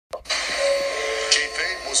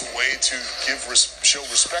was a way to show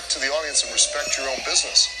respect to the audience and respect your own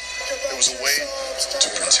business. It was a way to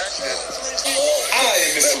protect it. I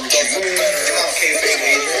am Mr. Richard. And I'm kayfabe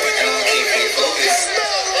Adrian, and I'm kayfabe Focus.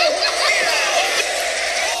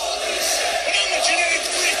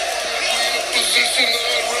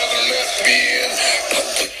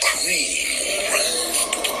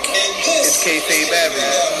 It's kayfabe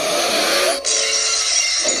Avenue.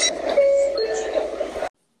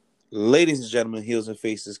 Ladies and gentlemen, heels and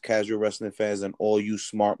faces, casual wrestling fans, and all you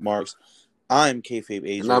smart marks, I'm kayfabe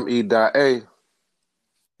Adrian. And I'm E.A.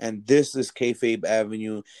 And this is Kayfabe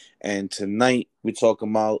Avenue. And tonight we're talking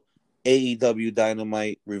about AEW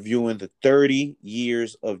Dynamite, reviewing the 30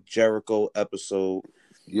 Years of Jericho episode.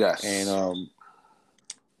 Yes. And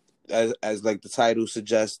as like the title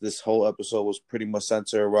suggests, this whole episode was pretty much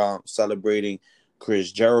centered around celebrating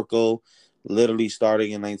Chris Jericho, literally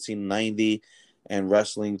starting in 1990 and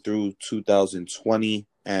wrestling through 2020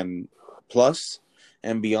 and plus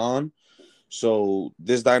and beyond. So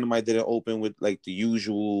this Dynamite didn't open with like the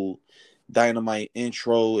usual Dynamite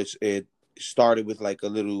intro. It started with like a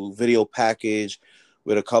little video package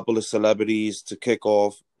with a couple of celebrities to kick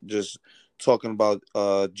off, just talking about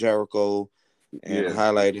Jericho and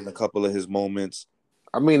highlighting a couple of his moments.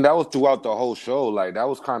 I mean, that was throughout the whole show. Like, that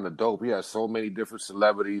was kind of dope. He had so many different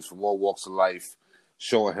celebrities from all walks of life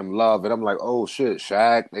showing him love. And I'm like, oh, shit,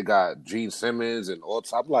 Shaq. They got Gene Simmons and all.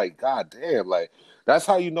 I'm like, God damn. Like, that's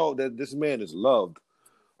how you know that this man is loved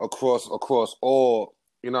across all,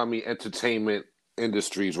 you know what I mean, entertainment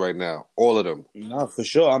industries right now. All of them. No, for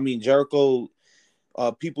sure. I mean, Jericho,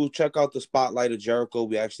 people check out the Spotlight of Jericho.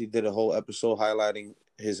 We actually did a whole episode highlighting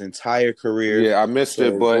his entire career. Yeah, I missed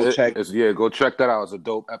it, but go check that out. It's a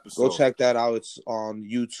dope episode. Go check that out. It's on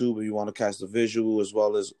YouTube if you want to catch the visual, as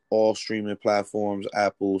well as all streaming platforms,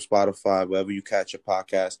 Apple, Spotify, wherever you catch your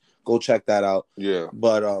podcast. Go check that out. Yeah.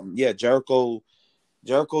 But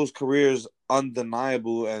Jericho's career is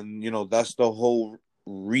undeniable, and you know that's the whole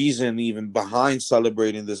reason even behind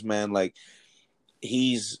celebrating this man. Like,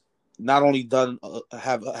 he's not only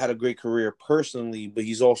have had a great career personally, but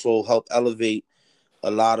he's also helped elevate a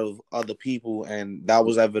lot of other people, and that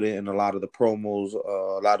was evident in a lot of the promos,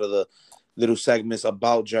 a lot of the little segments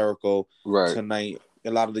about Jericho tonight. A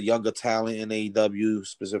lot of the younger talent in AEW,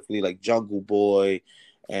 specifically like Jungle Boy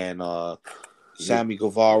and Sammy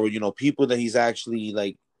Guevara, you know, people that he's actually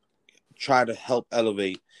like tried to help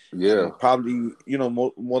elevate. Yeah, and probably, you know,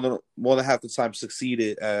 more than half the time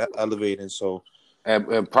succeeded at elevating. So and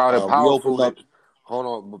Proud and Powerful.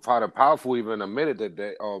 Hold on, Proud and Powerful even admitted that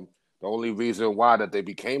they the only reason why that they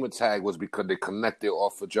became a tag was because they connected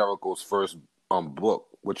off of Jericho's first book,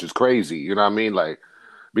 which is crazy. You know what I mean? Like,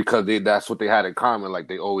 because that's what they had in common. Like,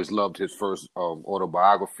 they always loved his first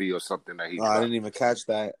autobiography or something that he. I didn't even catch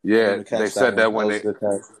that. Yeah, they said that when they,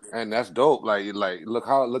 and that's dope. Like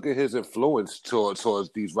look at his influence towards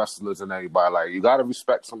these wrestlers and everybody. Like, you gotta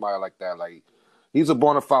respect somebody like that. Like, he's a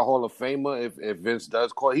bona fide Hall of Famer. If Vince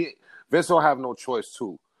does call, Vince don't have no choice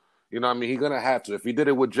too. You know what I mean? He's going to have to. If he did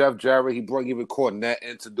it with Jeff Jarrett, he brought even Cornette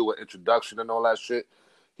in to do an introduction and all that shit.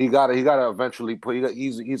 He got to eventually put.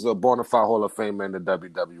 He's a bona fide Hall of Famer in the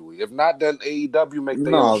WWE. If not, then AEW make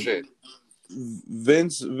their own shit.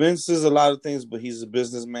 Vince is a lot of things, but he's a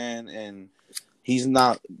businessman, and he's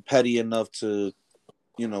not petty enough to,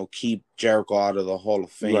 you know, keep Jericho out of the Hall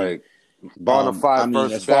of Fame. Right. Bona fide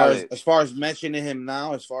as far as mentioning him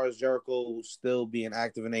now, as far as Jericho still being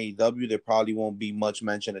active in AEW, there probably won't be much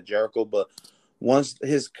mention of Jericho. But once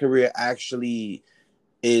his career actually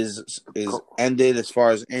is ended, as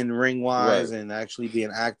far as in ring wise and actually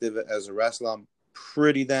being active as a wrestler, I'm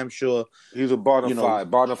pretty damn sure he's a bona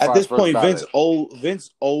fide. At this point,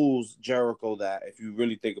 Vince owes Jericho that. If you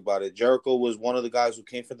really think about it, Jericho was one of the guys who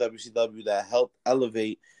came from WCW that helped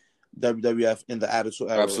elevate WWF in the Attitude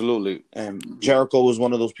Era. Absolutely. And Jericho was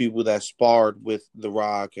one of those people that sparred with The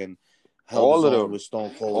Rock and all of them with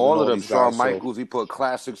Stone Cold. All of them. Shawn Michaels, he put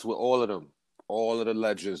classics with all of them. All of the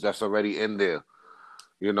legends that's already in there.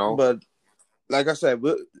 You know? But like I said,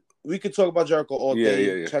 we could talk about Jericho all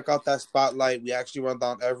day. Yeah. Check out that Spotlight. We actually run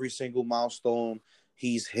down every single milestone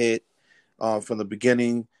he's hit from the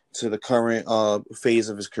beginning to the current phase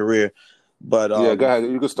of his career. But go ahead.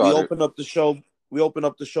 You can start. We open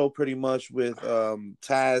up the show pretty much with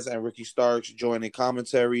Taz and Ricky Starks joining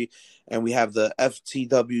commentary, and we have the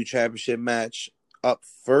FTW Championship match up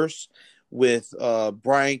first with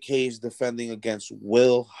Brian Cage defending against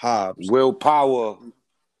Will Hobbs. Will Power.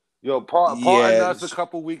 Yo, pardon us a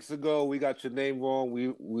couple weeks ago. We got your name wrong.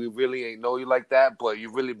 We really ain't know you like that, but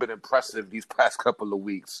you've really been impressive these past couple of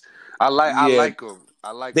weeks. I like him.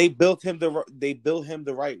 They built him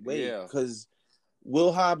the right way because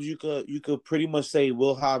Will Hobbs, you could pretty much say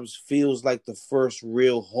Will Hobbs feels like the first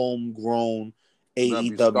real homegrown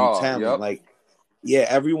AEW star. talent. Yep. Like, yeah,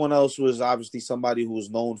 everyone else was obviously somebody who was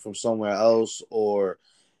known from somewhere else or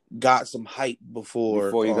got some hype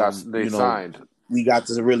before they signed. We got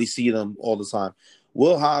to really see them all the time.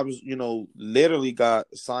 Will Hobbs, literally got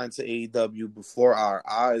signed to AEW before our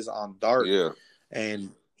eyes on Dark. Yeah.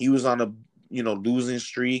 And he was on a losing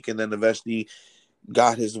streak, and then eventually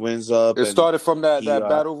got his wins up. It started from that he,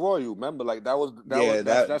 battle royal. Remember, like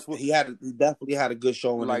that's what he definitely had a good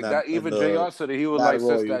showing like in that. Even JR said that he was like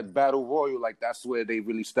since that battle royal, like that's where they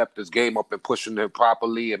really stepped his game up and pushing him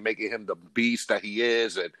properly and making him the beast that he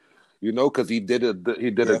is, and because he did a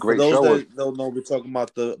great show. For those that don't know, we're talking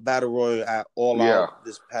about the battle royal at All Out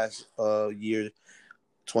this past year.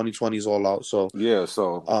 2020 is All Out. So he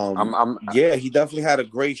definitely had a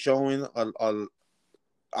great showing.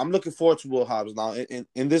 I'm looking forward to Will Hobbs now.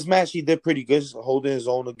 In this match, he did pretty good, holding his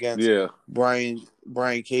own against Brian Cage.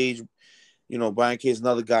 Brian Cage is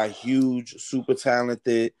another guy, huge, super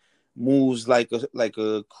talented, moves like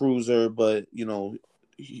a cruiser, but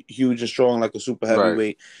huge and strong like a super heavyweight.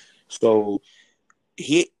 Right. So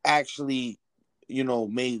he actually,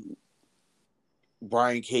 made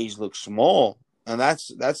Brian Cage look small. And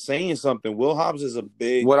that's saying something. Will Hobbs is a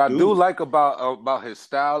big What dude. I do like about his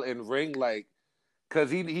style in ring, like, because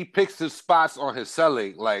he picks his spots on his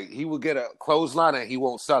selling. Like, he will get a clothesline and he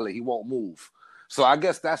won't sell it. He won't move. So I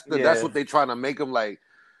guess that's what they're trying to make him, like,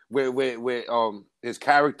 with his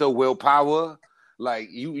character, willpower. Like,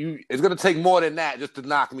 you it's going to take more than that just to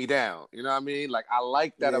knock me down. You know what I mean? Like, I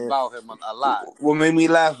like that about him a lot. What made me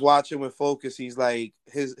laugh watching with Focus, he's like,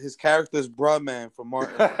 his character's Broadman from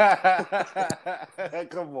Martin.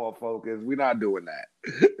 Come on, Focus. We're not doing that.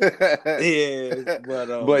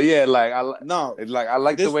 But yeah, like, I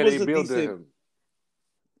like the way they built him.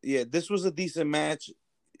 Yeah, this was a decent match.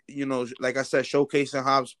 Like I said, showcasing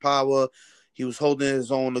Hobbs' power. He was holding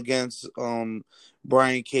his own against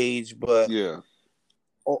Brian Cage, but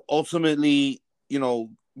ultimately,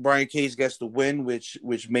 Brian Cage gets the win, which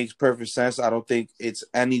makes perfect sense. I don't think it's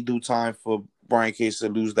any due time for Brian Cage to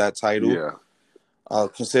lose that title. Yeah.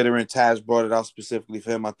 Considering Taz brought it out specifically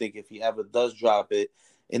for him, I think if he ever does drop it,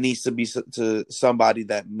 it needs to be to somebody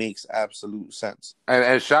that makes absolute sense.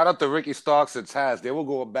 And shout out to Ricky Starks and Taz. They were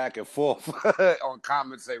going back and forth on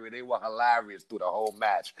commentary. They were hilarious through the whole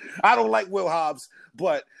match. I don't like Will Hobbs,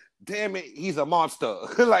 but damn it, he's a monster.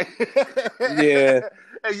 Yeah.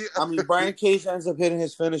 I mean, Brian Cage ends up hitting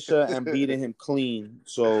his finisher and beating him clean.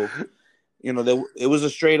 So, it was a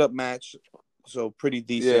straight up match. So pretty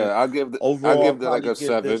decent. Yeah, I'll give it like a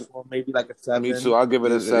 7. Maybe like a 7. Me too. I'll give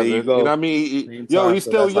it a 7. You know what I mean? He's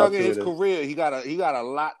still young in his career. He got a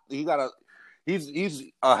lot. He's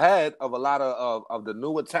ahead of a lot of the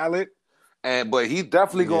newer talent, but he's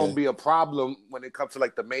definitely gonna be a problem when it comes to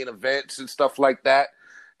like the main events and stuff like that.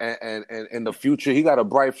 And in the future, he got a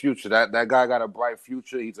bright future. That guy got a bright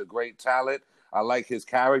future. He's a great talent. I like his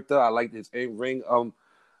character. I like his in-ring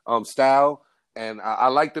style. And I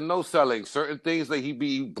like the no-selling. Certain things that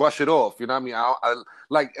he brush it off. You know what I mean? I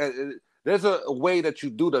like there's a way that you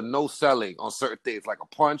do the no-selling on certain things, like a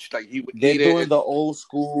punch. Like they're doing the old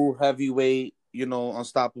school heavyweight,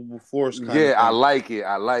 unstoppable force kind of thing. I like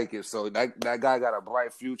it. So that guy got a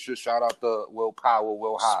bright future. Shout out to Will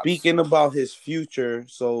Hobbs. Speaking about his future,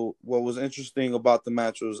 so what was interesting about the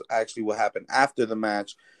match was actually what happened after the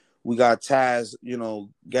match. We got Taz,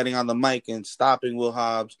 getting on the mic and stopping Will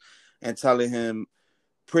Hobbs and telling him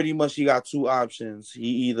pretty much he got two options. He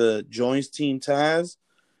either joins Team Taz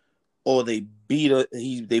or they beat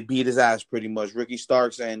his ass pretty much. Ricky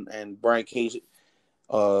Starks and Brian Cage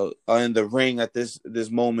are in the ring at this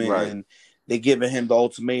moment, right, and they giving him the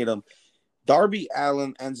ultimatum. Darby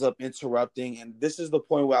Allin ends up interrupting, and this is the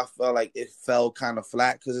point where I felt like it fell kind of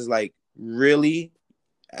flat because it's like, really,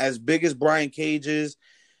 as big as Brian Cage is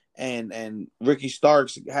and Ricky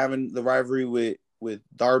Starks having the rivalry with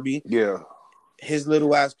Darby, his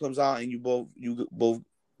little ass comes out and you both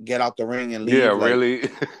get out the ring and leave. Yeah, like, really.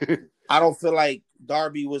 I don't feel like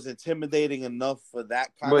Darby was intimidating enough for that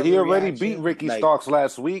kind of But he already beat Ricky Starks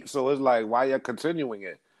last week, so it's like, why you continuing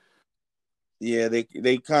it? Yeah,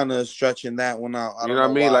 they kind of stretching that one out. You know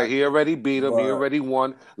what I mean? Like, he already beat him. He already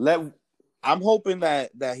won. I'm hoping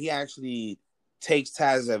that he actually takes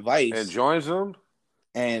Taz's advice and joins him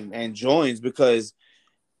and joins, because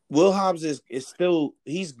Will Hobbs is still,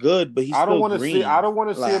 he's good, but I don't want to see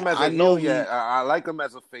him as a heel yet. I like him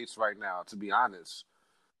as a face right now, to be honest.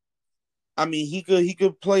 I mean, he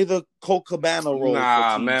could play the Colt Cabana role.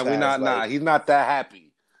 Nah, man, he's not that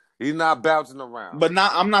happy. He's not bouncing around. But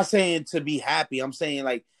I'm not saying to be happy. I'm saying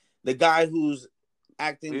like the guy who's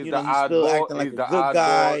acting. He's You the know, he's still oddball. acting like He's a the good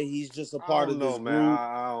guy. oddball. He's just a I part don't of this know, man.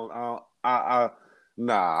 group.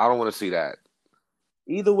 Nah, I don't want to see that.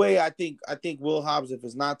 Either way, I think Will Hobbs, if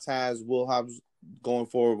it's not Taz, Will Hobbs going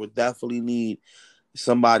forward would definitely need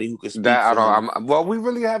somebody who could speak That I for him. don't. Well, we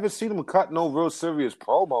really haven't seen him cut no real serious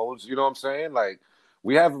promos. You know what I'm saying? Like,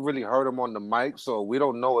 we haven't really heard him on the mic, so we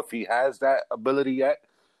don't know if he has that ability yet.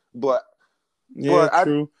 But Yeah,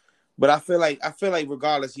 true. But I feel like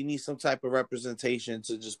regardless, he needs some type of representation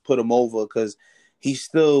to just put him over because he's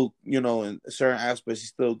still, in certain aspects, he's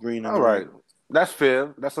still green in all the right. ring. That's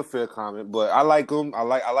fair. That's a fair comment. But I like him. I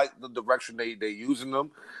like the direction they using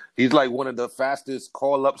him. He's like one of the fastest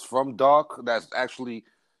call ups from Dark. That's actually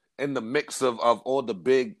in the mix of all the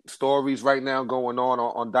big stories right now going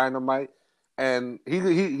on Dynamite, and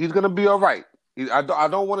he's gonna be all right. I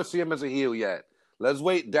don't want to see him as a heel yet. Let's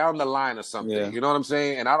wait down the line or something. Yeah. You know what I'm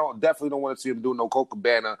saying? And I definitely don't want to see him do no Coca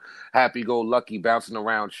Cabana, happy go lucky, bouncing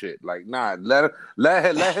around shit. Like, nah, let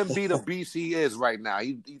him be the beast he is right now.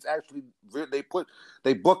 He's actually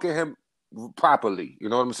they booking him properly. You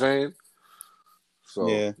know what I'm saying? So,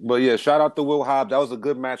 yeah. But yeah, shout out to Will Hobbs. That was a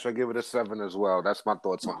good match. I give it a 7 as well. That's my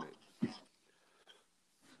thoughts on it.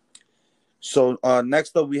 So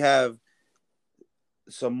next up, we have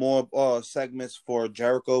some more segments for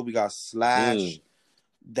Jericho. We got Slash,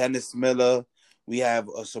 Dennis Miller. We have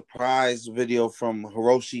a surprise video from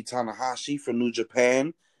Hiroshi Tanahashi from New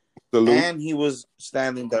Japan. Salute. And he was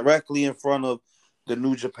standing directly in front of the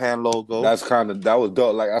New Japan logo. That was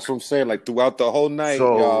dope. Like, that's what I'm saying. Like, throughout the whole night,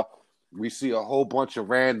 y'all, we see a whole bunch of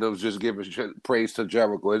randoms just giving praise to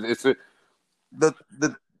Jericho. The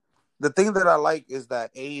thing that I like is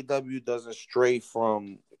that AEW doesn't stray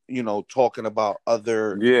from, talking about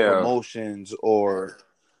other promotions or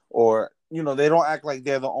they don't act like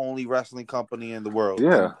they're the only wrestling company in the world.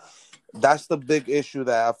 Yeah. And that's the big issue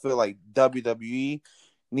that I feel like WWE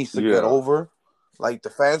needs to get over. Like, the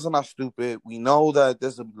fans are not stupid. We know that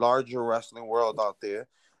there's a larger wrestling world out there,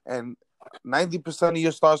 and 90% of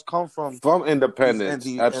your stars come from independents.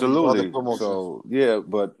 Absolutely.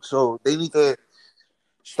 So they need to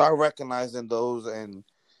start recognizing those, and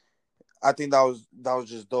I think that was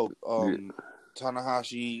just dope.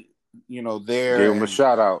 Tanahashi, there gave him a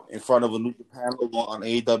shout out in front of a New Japan logo on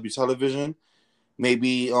AEW television.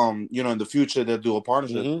 Maybe in the future they'll do a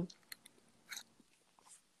partnership. Mm-hmm.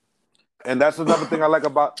 And that's another thing I like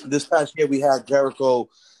about this past year. We had Jericho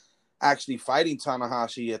actually fighting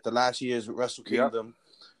Tanahashi at the last year's Wrestle Kingdom.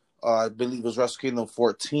 I believe it was Wrestle Kingdom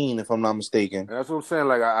 14, if I'm not mistaken. And that's what I'm saying.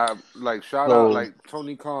 Like, I like shout out like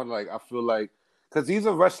Tony Khan. Like, I feel like because he's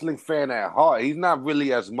a wrestling fan at heart. He's not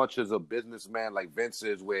really as much as a businessman like Vince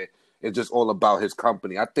is, where it's just all about his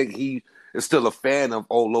company. I think he is still a fan of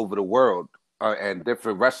all over the world and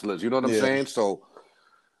different wrestlers. You know what I'm saying? So,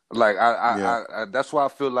 like, I that's why I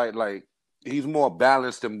feel like he's more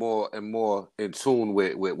balanced and more in tune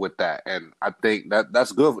with that. And I think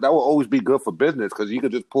that's good. That will always be good for business because you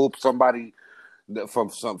could just pull somebody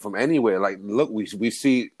from anywhere. Like, look, we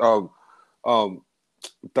see Thunder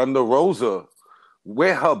Rosa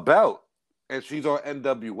wear her belt and she's on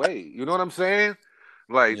NWA. You know what I'm saying?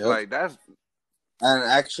 Like that's. And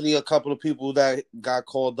actually, a couple of people that got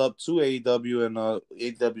called up to AEW and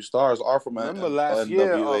AEW stars are from last NWA.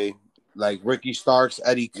 Year, like Ricky Starks,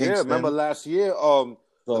 Eddie Kingston. Yeah, remember last year, the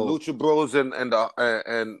Lucha Bros and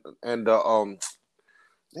the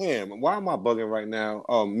damn, why am I bugging right now?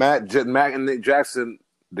 Matt and Nick Jackson,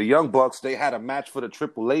 the Young Bucks, they had a match for the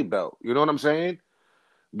AAA belt. You know what I'm saying?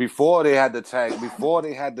 Before they had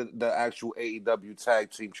the actual AEW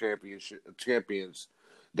Tag Team champions,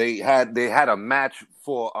 they had a match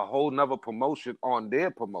for a whole nother promotion on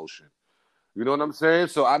their promotion. You know what I'm saying?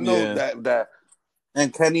 So I know that.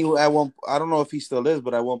 And Kenny, I don't know if he still is,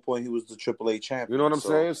 but at one point he was the AAA champion. You know what I'm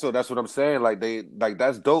saying? So that's what I'm saying. Like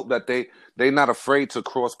that's dope that they not afraid to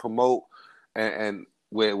cross promote and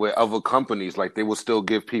where other companies, like, they will still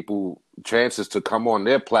give people chances to come on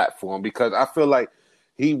their platform, because I feel like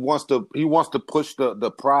he wants to push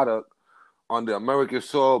the product on the American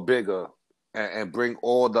soil bigger and bring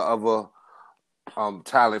all the other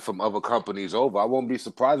talent from other companies over. I won't be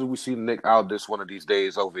surprised if we see Nick Aldis one of these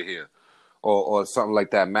days over here. Or something like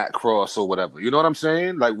that, Matt Cross or whatever. You know what I'm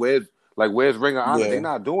saying? Like, where's Ring of Honor? They're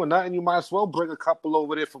not doing nothing. You might as well bring a couple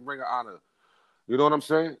over there from Ring of Honor. You know what I'm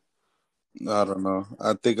saying? I don't know.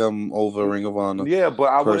 I think I'm over Ring of Honor. Yeah, but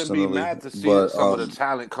I wouldn't be mad to see some of the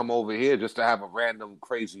talent come over here just to have a random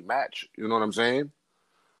crazy match. You know what I'm saying?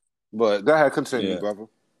 But go ahead, continue, brother.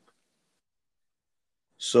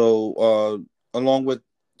 So, along with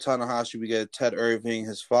Tanahashi, we get Ted Irving,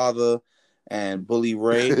 his father, and Bully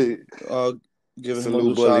Ray, giving him a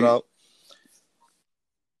little shout out.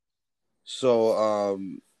 So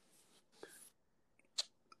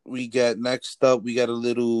we get next up. We got a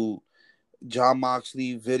little John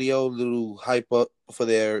Moxley video, little hype up for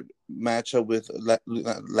their matchup with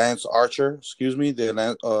Lance Archer. Excuse me,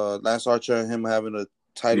 Lance Archer and him having a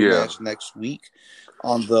title match next week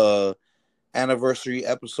on the anniversary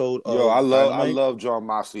episode of I Dynamite. love John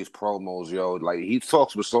Moxley's promos, yo. Like he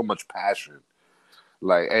talks with so much passion.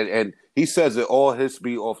 Like and he says it all his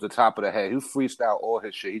speed off the top of the head. He freestyle all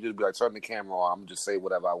his shit. He just be like, turn the camera on, I'm just say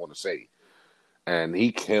whatever I want to say. And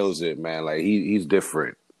he kills it, man. Like he's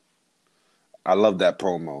different. I love that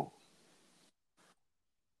promo.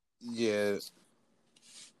 Yeah.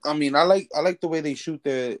 I mean, I like the way they shoot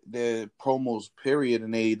their promos. Period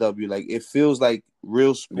in AEW, like it feels like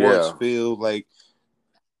real sports. Feel like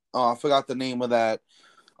I forgot the name of that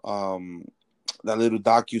that little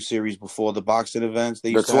docu-series before the boxing events. They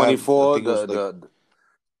used the to 24, have, the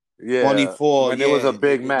 24. When it was a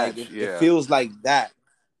big match. It feels like that.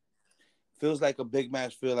 Feels like a big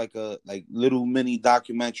match. Feel like little mini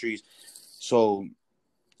documentaries. So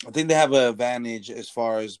I think they have an advantage as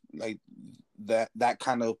far as like that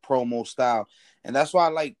kind of promo style, and that's why I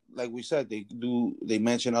like we said they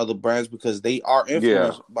mention other brands because they are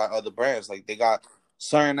influenced by other brands. Like they got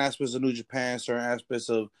certain aspects of New Japan, certain aspects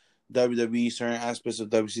of WWE, certain aspects of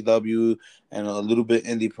WCW, and a little bit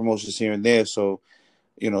indie promotions here and there. So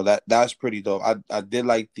that's pretty dope. I did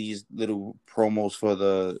like these little promos for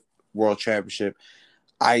the World Championship.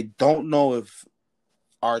 I don't know if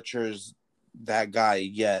Archer's that guy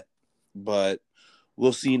yet, but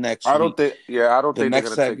we'll see next week. I don't think they're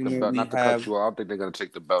gonna take the belt. Not to cut you off, I don't think they're gonna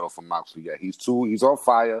take the belt off from Moxley yet. He's on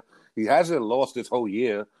fire. He hasn't lost this whole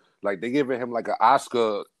year. Like they're giving him like an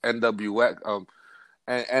Oscar NWX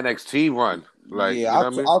and NXT run. Like you know what I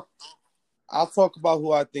mean? I'll talk about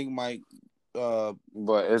who I think might but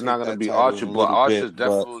it's not gonna be Archer, but Archer's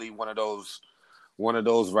definitely one of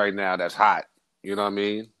those right now that's hot. You know what I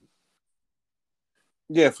mean?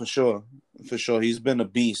 Yeah, for sure. For sure. He's been a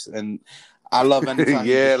beast, and I love anytime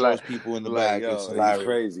he destroys people in the back. It's hilarious. He's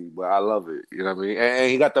crazy, but I love it. You know what I mean?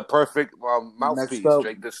 And he got the perfect mouthpiece.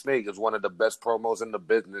 Jake the Snake is one of the best promos in the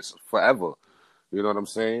business forever. You know what I'm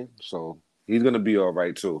saying? So he's going to be all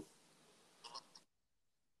right, too.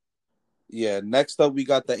 Yeah, next up, we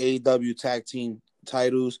got the AEW Tag Team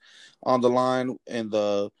titles on the line in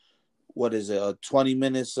the, 20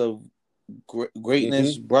 minutes of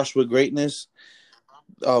greatness, brush with greatness.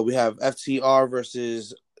 We have FTR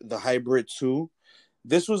versus the Hybrid 2.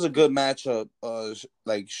 This was a good matchup,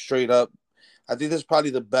 like straight up. I think this is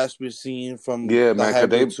probably the best we've seen from the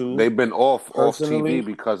Hybrid 2. They've been off TV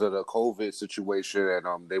because of the COVID situation,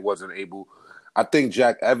 and they wasn't able. I think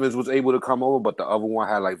Jack Evans was able to come over, but the other one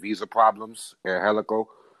had like visa problems in Helico,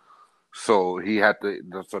 so he had to.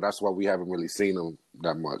 So that's why we haven't really seen him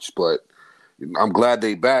that much. But I'm glad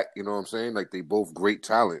they back. You know what I'm saying? Like they both great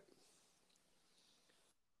talent.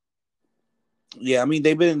 Yeah, I mean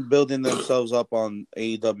they've been building themselves up on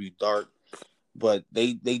AEW Dark, but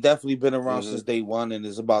they definitely been around since day one, and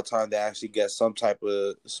it's about time to actually get some type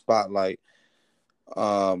of spotlight.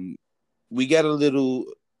 We get a little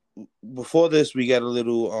before this. We get a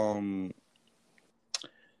little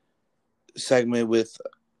segment with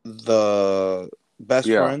the best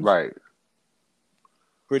friends, right?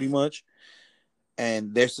 Pretty much,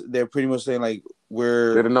 and they're pretty much saying like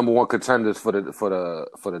they're the number one contenders for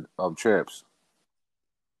the champs.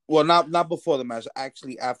 Well, not before the match,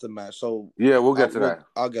 actually after the match. So yeah, we'll get to that.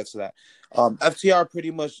 I'll get to that. FTR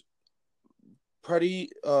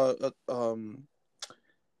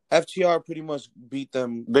FTR pretty much beat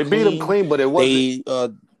them. They beat them clean, but it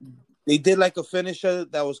wasn't. They did like a finisher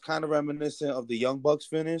that was kind of reminiscent of the Young Bucks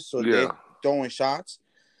finish. So they're throwing shots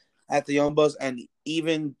at the Young Bucks, and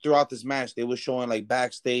even throughout this match, they were showing like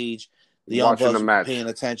backstage the Young Bucks paying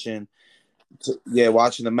attention.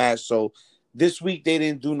 Watching the match. So. This week they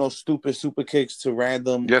didn't do no stupid super kicks to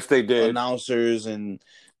random announcers, and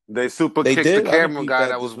they kicked the camera guy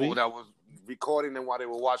that was recording them while they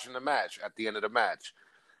were watching the match at the end of the match.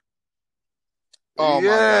 Oh my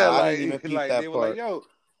God! I didn't even peep that they part. Were like, yo,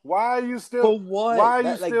 why are you still? For what? Why are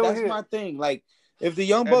you still that's here? My thing. Like, if the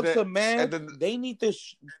Young Bucks are mad, they need to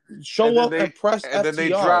show up and press FTR. Then they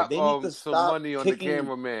drop they need to some money on the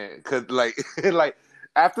cameraman because, like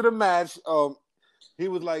after the match, he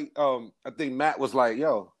was like, I think Matt was like,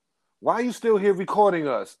 yo, why are you still here recording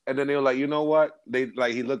us? And then they were like, you know what? He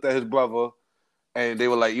looked at his brother and they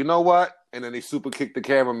were like, you know what? And then they super kicked the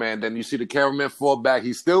cameraman. Then you see the cameraman fall back.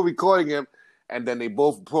 He's still recording him. And then they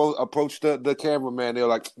both approached the cameraman. They were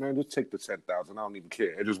like, man, just take the $10,000. I don't even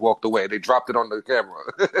care. And just walked away. They dropped it on the camera.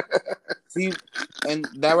 See, and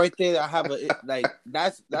that right there, I have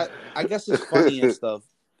that's that. I guess it's funny and stuff,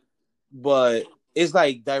 but it's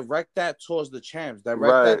like direct that towards the champs, direct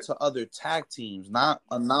Right. that to other tag teams, not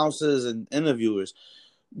announcers and interviewers.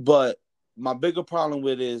 But my bigger problem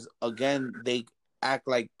with is again they act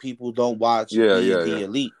like people don't watch Being the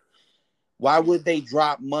Elite. Why would they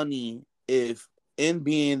drop money if in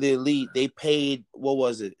Being the Elite they paid, what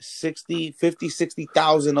was it,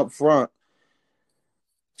 60,000 up front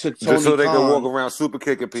to Tony just so they Khan can walk around super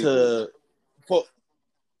kicking people.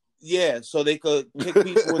 So they could kick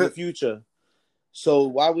people in the future. So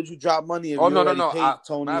why would you drop money if you already paid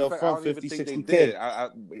Tony up front 50, 60K?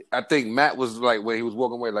 I think Matt was like, when he was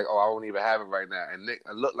walking away, like, oh, I don't even have it right now. And Nick,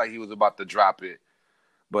 it looked like he was about to drop it,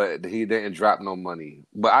 but he didn't drop no money.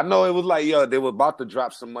 But I know it was like, they were about to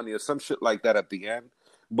drop some money or some shit like that at the end.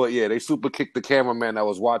 But yeah, they super kicked the cameraman that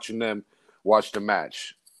was watching them watch the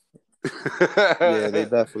match. Yeah, they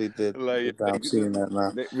definitely did. I'm seeing that now.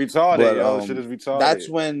 Retarded, shit is retarded. That's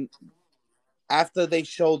when, after they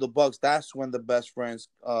showed the Bucks, that's when the best friends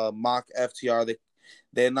mock FTR.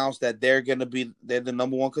 They announced that they're the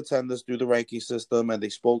number one contenders through the ranking system, and they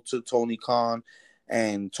spoke to Tony Khan,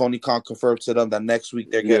 and Tony Khan confirmed to them that next week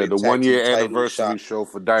they're getting the 1 year anniversary show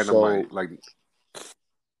for Dynamite.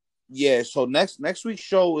 So next week's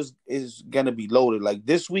show is gonna be loaded. Like,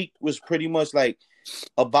 this week was pretty much like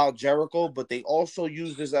about Jericho, but they also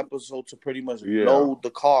used this episode to pretty much load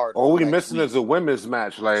the card. All we missing is a women's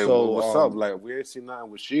match. Like, what's up? Like, we ain't seen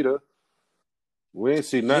nothing with Sheeta. We ain't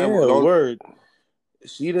seen nothing. Word.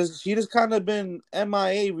 Sheeta's kind of been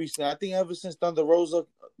MIA recently. I think ever since Thunder Rosa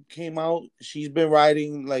came out, she's been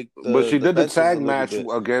riding but she did the tag match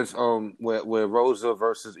against with Rosa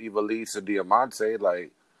versus Ivelisse and Diamante.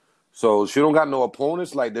 Like, so she don't got no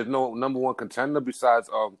opponents. Like, there's no number one contender besides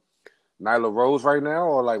Nyla Rose right now,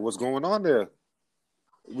 or like what's going on there?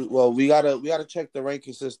 We gotta check the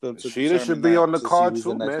ranking system. Sheeta should be on the card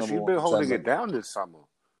too, man. She's been holding it down this summer.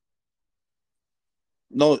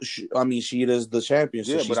 No, Sheeta's the champion.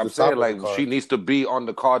 So but I'm saying, like, she needs to be on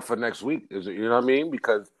the card for next week. Is it? You know what I mean?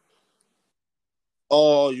 Because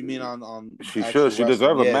you mean on she should. She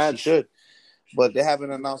deserves a match. She should. But they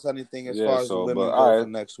haven't announced anything as far as the women go for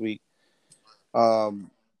next week.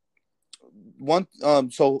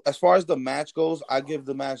 So as far as the match goes, I give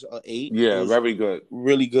the match an 8. Yeah, very good,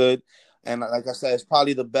 really good, and like I said, it's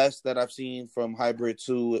probably the best that I've seen from Hybrid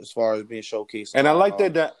 2 as far as being showcased. And I like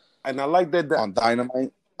that on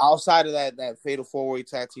Dynamite. Outside of that Fatal 4-Way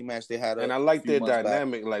tag team match they had, and I like their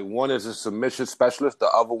dynamic. Like, one is a submission specialist, the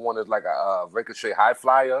other one is like a Ricochet high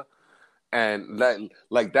flyer, and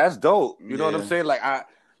like that's dope. You know what I'm saying? Like,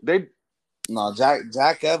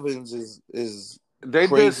 Jack Evans is. They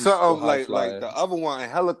did something like the other one in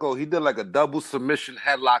Helico. He did like a double submission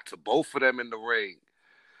headlock to both of them in the ring.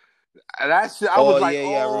 And I was like,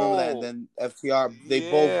 I remember that. And then FTR, they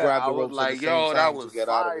both grabbed the ropes at the same time that was to get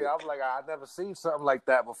out of it. I was like, I've never seen something like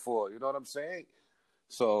that before. You know what I'm saying?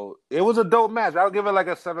 So it was a dope match. I'll give it like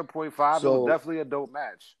a 7.5. It was definitely a dope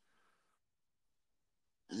match.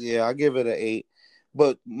 Yeah, I'll give it an 8.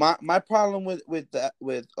 But my problem with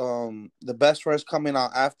the best friends coming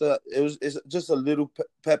out after, it's just a little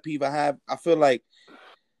pet peeve I have. I feel like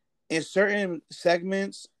in certain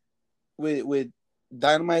segments with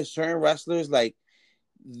Dynamite, certain wrestlers, like,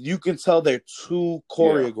 you can tell they're too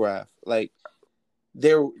choreographed. Like,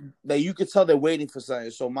 you could tell they're waiting for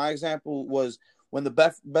something. So my example was when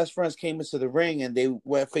the best friends came into the ring and they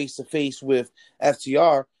went face to face with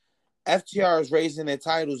FTR. FTR is raising their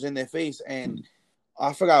titles in their face, and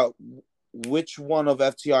I forgot which one of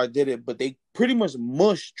FTR did it, but they pretty much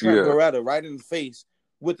mushed Trent Beretta right in the face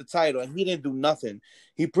with the title, and he didn't do nothing.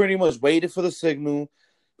 He pretty much waited for the signal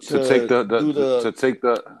to take the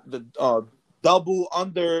double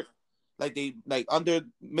under, under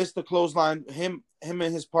Mr. Clothesline. Him and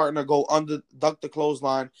his partner go under, duck the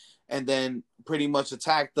clothesline, and then pretty much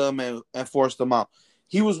attack them and force them out.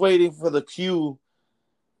 He was waiting for the cue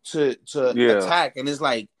to attack, and it's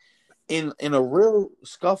like, in a real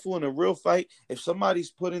scuffle, in a real fight, if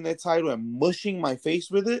somebody's putting their title and mushing my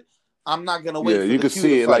face with it, I'm not gonna wait. You can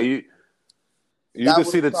see it, like you can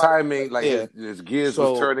see the timing, like his gears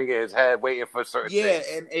was turning in his head, waiting for certain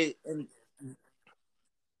things. And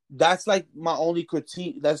that's like my only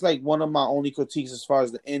critique. That's like one of my only critiques as far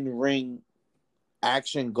as the in-ring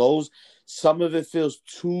action goes. Some of it feels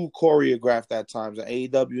too choreographed at times, and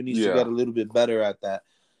AEW needs to get a little bit better at that.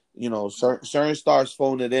 You know, certain stars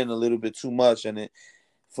phone it in a little bit too much, and it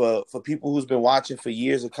for people who's been watching for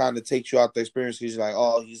years, it kind of takes you out the experience because you're like,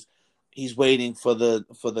 oh, he's waiting for the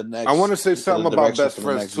next. I want to say something about Best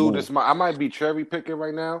Friends too. I might be cherry picking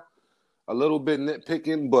right now, a little bit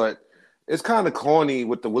nitpicking, but it's kind of corny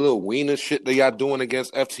with the little wiener shit that y'all doing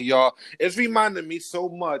against FTR. It's reminding me so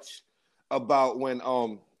much about when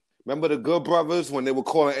remember the Good Brothers when they were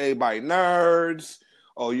calling everybody nerds.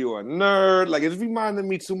 Oh, you're a nerd. Like it's reminding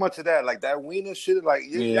me too much of that. Like that wiener shit. Like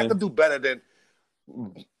y'all could do better than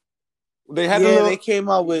they had. They came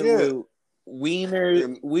out with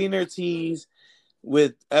wiener tees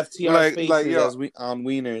with FTR faces as on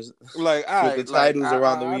wieners. Like with the titles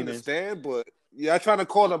around the wieners. I understand, but y'all trying to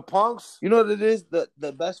call them punks. You know what it is?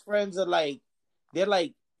 The best friends are they're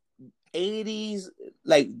like 80s.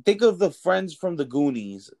 Like think of the friends from the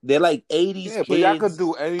Goonies. They're like 80s kids. But y'all could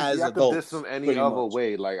do any. Y'all could diss them any other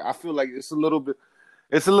way. Like I feel like it's a little bit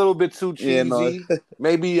too cheesy. Yeah, no.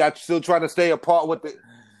 Maybe I'm still trying to stay apart with it.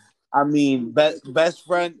 I mean, best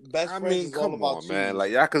friend. I mean, come on, man.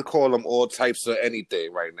 Like y'all could call them all types of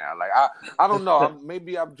anything right now. Like I don't know.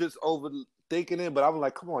 Maybe I'm just overthinking it, but I'm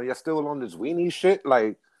like, come on, y'all still on this weenie shit?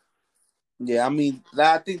 Like, yeah, I mean,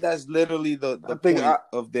 I think that's literally the point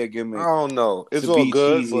of their gimmick. I don't know. It's all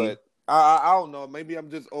good, cheesy. But I don't know. Maybe I'm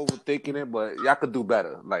just overthinking it, but y'all could do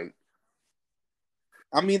better. Like.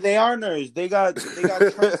 I mean, they are nerds. They got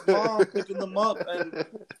Trent's mom picking them up. And...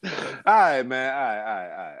 All right, man. All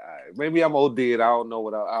right. Maybe I'm OD and I don't know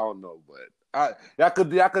I don't know, but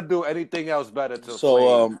y'all could do anything else better to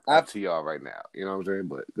flame FTR right now. You know what I'm saying?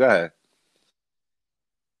 But go ahead.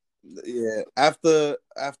 Yeah. After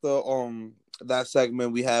that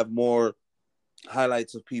segment, we have more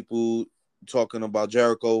highlights of people talking about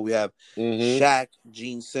Jericho. We have Shaq,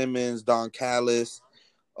 Gene Simmons, Don Callis,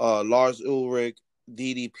 Lars Ulrich,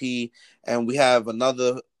 DDP, and we have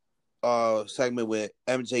another segment with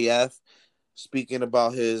MJF speaking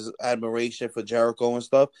about his admiration for Jericho and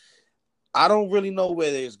stuff. I don't really know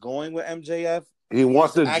where it's going with MJF. He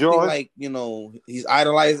wants to acting join, like he's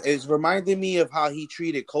idolized. It's reminding me of how he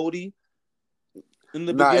treated Cody in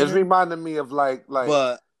the beginning. It's reminding me of like.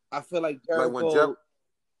 But I feel like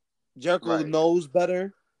Jericho knows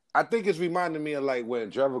better. I think it's reminding me of like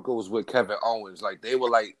when Jericho was with Kevin Owens. Like they were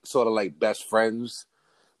like sort of like best friends,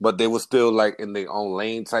 but they were still like in their own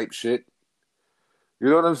lane type shit. You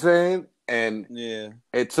know what I'm saying? And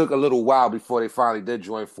it took a little while before they finally did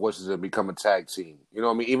join forces and become a tag team. You know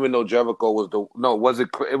what I mean? Even though Jericho was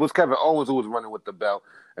it was Kevin Owens who was running with the belt,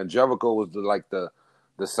 and Jericho was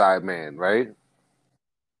the side man, right?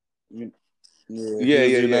 Yeah,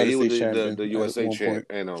 he was the USA champ,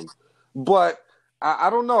 and but.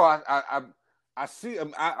 I don't know. I see.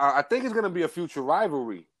 I think it's gonna be a future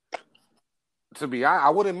rivalry. To be honest,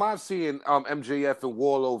 I wouldn't mind seeing MJF and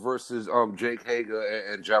Warlow versus Jake Hager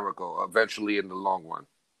and Jericho eventually in the long run.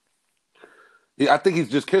 I think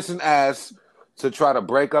he's just kissing ass to try to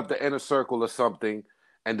break up the inner circle or something,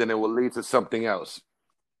 and then it will lead to something else.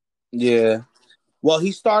 Yeah. Well,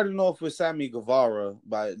 he started off with Sammy Guevara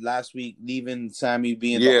by last week, leaving Sammy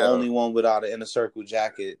being the only one without an inner circle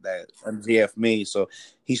jacket that MJF made. So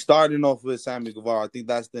he's starting off with Sammy Guevara. I think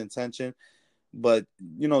that's the intention. But,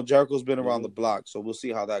 Jericho's been around the block, so we'll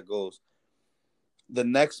see how that goes. The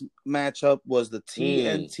next matchup was the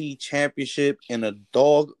TNT Championship in a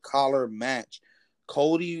dog collar match.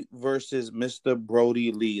 Cody versus Mr.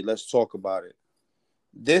 Brody Lee. Let's talk about it.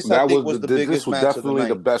 This was the biggest match of the night. Definitely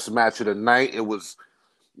the best match of the night. It was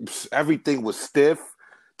everything was stiff.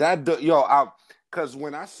 Because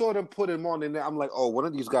when I saw them put him on in there, I'm like, oh, one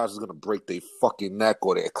of these guys is gonna break their fucking neck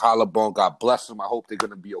or their collarbone. God bless them. I hope they're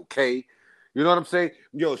gonna be okay. You know what I'm saying?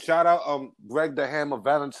 Shout out Greg the Hammer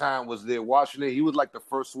Valentine was there watching it. He was like the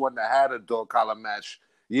first one that had a dog collar match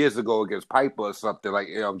years ago against Piper or something. Like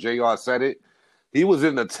JR said it. He was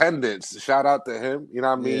in attendance. Shout out to him. You know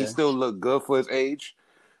what I mean? Yeah. He still looked good for his age.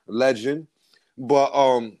 Legend. But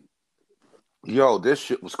this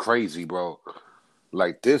shit was crazy, bro.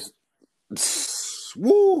 Like this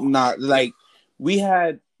woo. Like we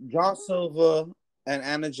had John Silver and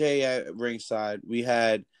Anna Jay at ringside. We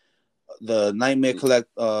had the Nightmare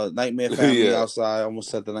Family outside. I almost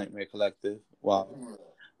said the Nightmare Collective. Wow.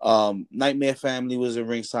 Nightmare Family was at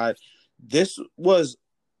ringside. This was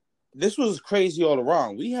crazy all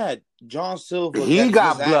around. We had John Silver. He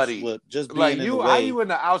got bloody. Just being like you, how you in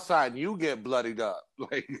the outside? You get bloodied up.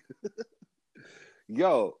 Like,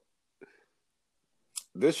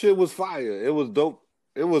 this shit was fire. It was dope.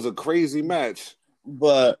 It was a crazy match.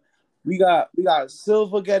 But we got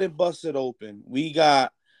Silver getting busted open. We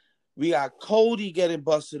got Cody getting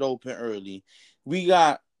busted open early. We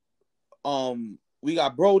got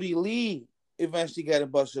Brody Lee eventually getting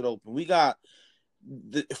busted open. We got.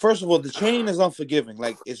 First of all, the chain is unforgiving.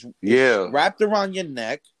 Like it's wrapped around your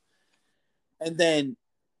neck, and then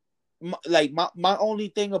my only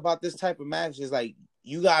thing about this type of match is like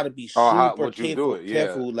you got to be How super what you do it? Yeah.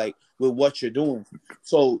 careful, like with what you're doing.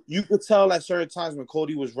 So you could tell at certain times when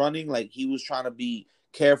Cody was running, like he was trying to be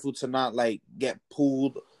careful to not like get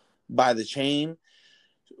pulled by the chain,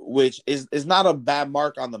 which is not a bad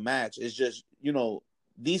mark on the match. It's just,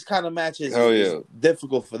 these kind of matches is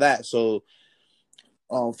difficult for that. So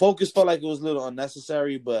Focus felt like it was a little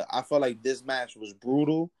unnecessary, but I felt like this match was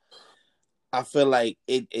brutal. I feel like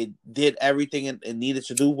it did everything it needed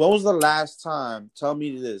to do. When was the last time? Tell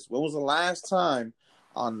me this. When was the last time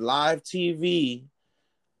on live TV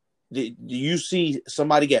did you see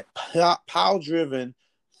somebody get power driven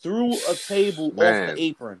through a table off the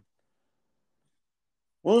apron?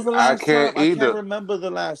 When was the last time? I can't remember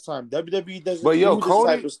the last time. WWE doesn't do this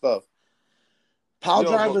type of stuff. Power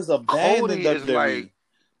drivers are banned in WWE.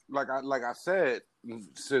 Like I said,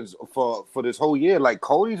 since for this whole year, like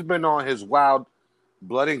Cody's been on his wild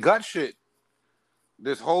blood and gut shit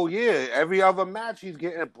this whole year. Every other match, he's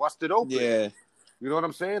getting busted open. Yeah, you know what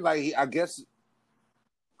I'm saying? Like I guess,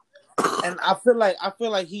 and I feel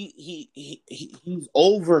like he's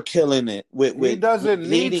overkilling it with he doesn't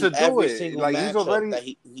need to do every it. single like match he's already that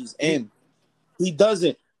he's in. He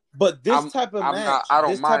doesn't. But this type of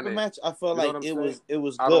match, I feel like it was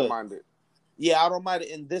good. I don't mind it. Yeah, I don't mind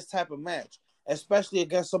it in this type of match, especially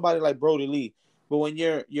against somebody like Brody Lee. But when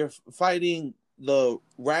you're fighting the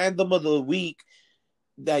random of the week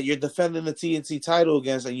that you're defending the TNT title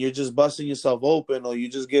against, and you're just busting yourself open, or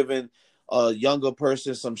you're just giving a younger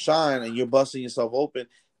person some shine, and you're busting yourself open,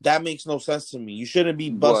 that makes no sense to me. You shouldn't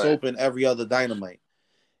be bust open every other Dynamite,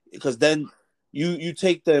 because then you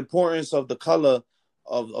take the importance of the color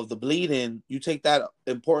of the bleeding, you take that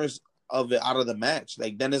importance of it out of the match.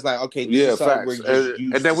 Like then it's like, okay, this is something we're just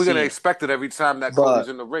used and then we're gonna expect it every time that Cody's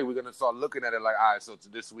in the ring. We're gonna start looking at it like, all right, so it's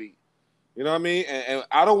this week. You know what I mean? And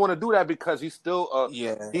I don't want to do that because he's still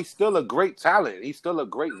a great talent. He's still a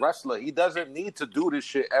great wrestler. He doesn't need to do this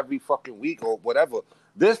shit every fucking week or whatever.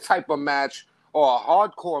 This type of match or a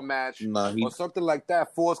hardcore match or something like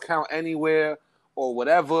that, Force Count Anywhere or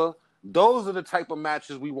whatever. Those are the type of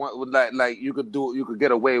matches we want. Like you could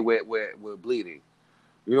get away with bleeding.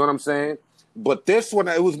 You know what I'm saying? But this one,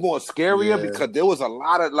 it was more scarier because there was a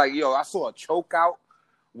lot of I saw a choke out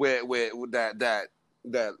where that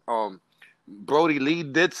Brody Lee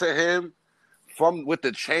did to him with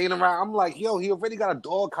the chain around. I'm like, he already got a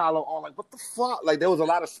dog collar on. Like, what the fuck? Like, there was a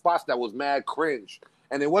lot of spots that was mad cringe,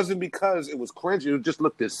 and it wasn't because it was cringe. It just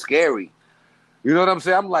looked as scary. You know what I'm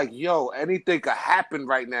saying? I'm like, anything could happen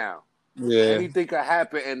right now. Yeah. Anything could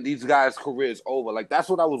happen, and these guys' career's over. Like, that's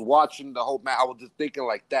what I was watching the whole match. I was just thinking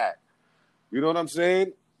like that. You know what I'm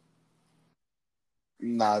saying?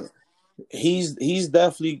 Nah, Cody's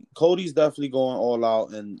definitely going all out,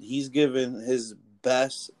 and he's giving his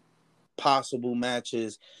best possible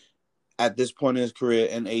matches at this point in his career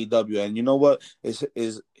in AEW. And you know what?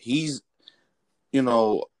 He's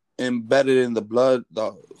embedded in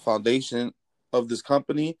the foundation of this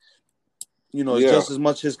company. It's just as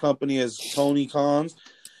much his company as Tony Khan's.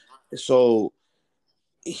 So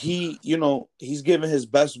he's giving his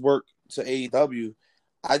best work to AEW.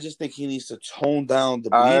 I just think he needs to tone down the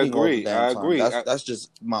bleeding all the damn time. That's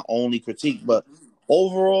just my only critique. But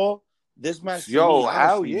overall, this match to me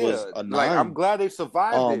honestly was a 9. Like, I'm glad they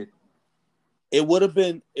survived it. It would have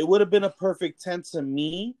been a perfect 10 to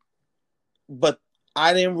me, but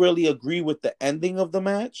I didn't really agree with the ending of the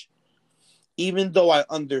match, even though I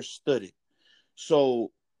understood it.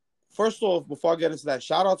 So, first off, before I get into that,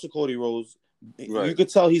 shout out to Cody Rhodes. Right. You could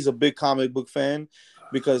tell he's a big comic book fan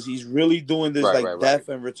because he's really doing this death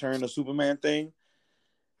and return of Superman thing.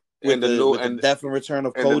 With the death and return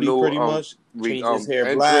of Cody, pretty much. Change his hair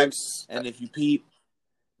entrance. Black. And if you peep,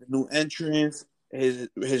 the new entrance,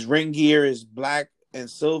 his ring gear is black and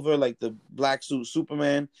silver, like the black suit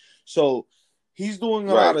Superman. So, he's doing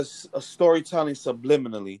a lot of storytelling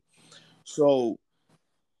subliminally. So,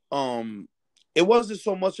 it wasn't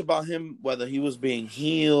so much about him, whether he was being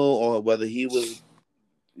heel or whether he was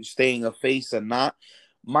staying a face or not.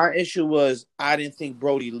 My issue was I didn't think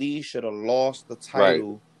Brody Lee should have lost the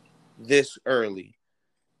title this early.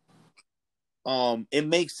 It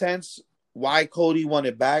makes sense why Cody won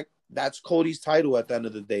it back. That's Cody's title at the end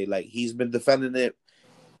of the day. Like, he's been defending it,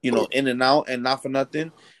 in and out, and not for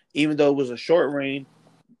nothing. Even though it was a short reign,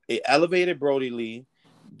 it elevated Brody Lee.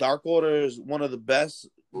 Dark Order is one of the best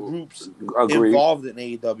groups involved in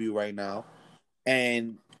AEW right now,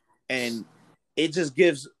 and it just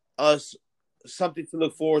gives us something to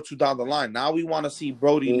look forward to down the line. Now we want to see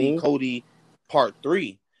Brody Lee Cody Part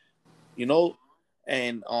 3,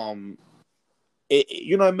 and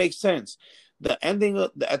it makes sense. the ending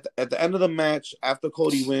of at the end of the match, after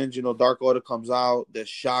Cody wins, Dark Order comes out. They're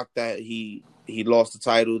shocked that he lost the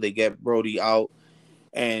title. They get Brody out,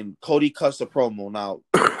 and Cody cuts the promo. Now,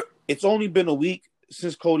 it's only been a week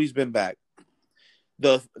since Cody's been back.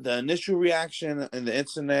 The initial reaction in the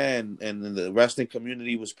internet and in the wrestling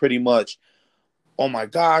community was pretty much, oh my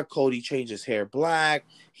God, Cody changed his hair black.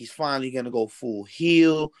 He's finally gonna go full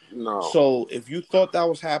heel. No. So if you thought that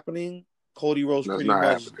was happening, Cody Rhodes That's pretty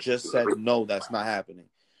much happening. just said, no, that's not happening.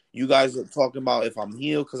 You guys are talking about if I'm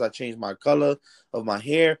heel because I changed my color of my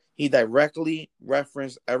hair. He directly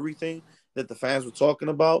referenced everything that the fans were talking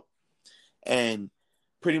about and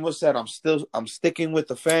pretty much said, I'm sticking with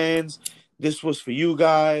the fans. This was for you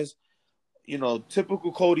guys.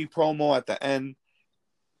 Typical Cody promo at the end.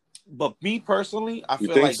 But me personally, I feel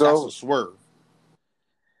like that's a swerve.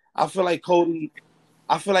 I feel like Cody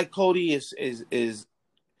is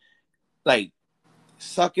like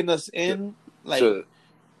sucking us in, like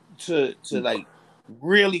to like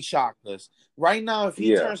really shock us. Right now, if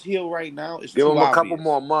he turns heel right now, it's give too him obvious. A couple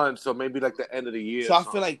more months, so maybe like the end of the year. So I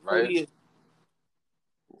feel like Cody is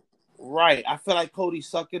right. I feel like Cody's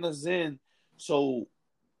sucking us in, so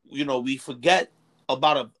we forget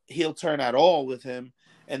about a heel turn at all with him,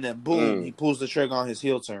 and then boom, he pulls the trigger on his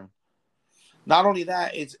heel turn. Not only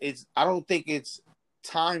that, it's I don't think it's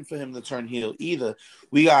time for him to turn heel either.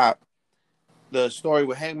 We got the story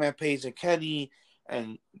with Hangman Page and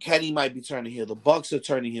Kenny might be turning heel. The Bucks are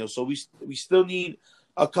turning heel, so we still need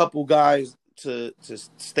a couple guys to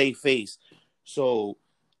stay face. So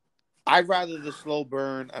I'd rather the slow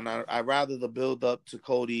burn, and I'd rather the build up to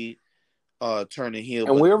Cody turning heel.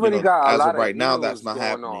 And but, we already got a lot of right heels now. That's not going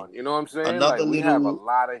happening. on. You know what I'm saying? We have a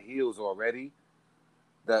lot of heels already.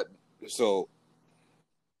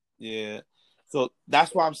 Yeah. So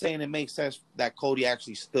that's why I'm saying it makes sense that Cody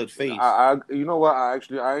actually stood face. You know what? I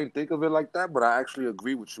didn't think of it like that, but I actually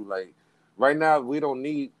agree with you. Like right now, we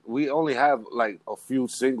only have like a few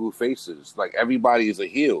single faces. Like everybody is a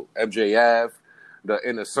heel. MJF, the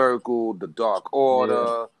Inner Circle, the Dark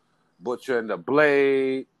Order, Butcher and the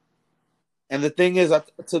Blade. And the thing is,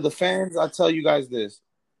 to the fans, I tell you guys this: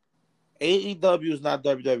 AEW is not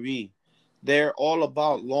WWE. They're all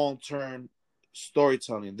about long-term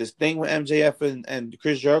storytelling. This thing with MJF and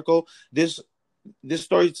Chris Jericho, this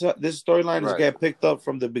storyline is getting picked up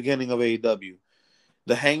from the beginning of AEW.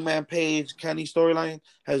 The Hangman Page Kenny storyline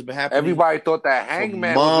has been happening. Everybody thought that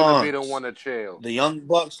Hangman was going to be the one to chill. The Young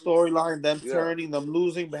Bucks storyline, them turning, them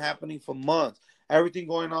losing, been happening for months. Everything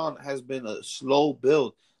going on has been a slow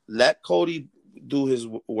build. Let Cody do his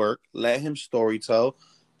work. Let him storytell.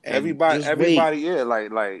 Everybody,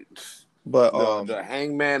 like. But the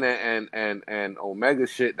Hangman and Omega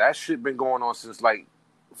shit, that shit been going on since like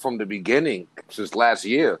from the beginning, since last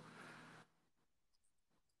year.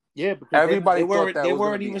 Yeah, because everybody thought that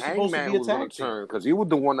weren't even supposed to be a tag team because he was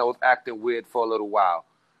the one that was acting weird for a little while.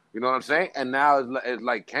 You know what I'm saying? And now it's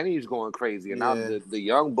like Kenny's going crazy, and now the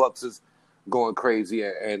Young Bucks is going crazy,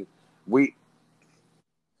 and we.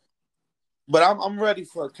 But I'm ready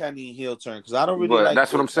for a Kenny heel turn because I don't really like.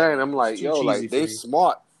 That's what I'm saying. I'm like, yo, like they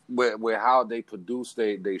smart with how they produce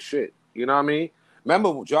they shit. You know what I mean?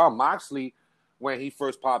 Remember John Moxley when he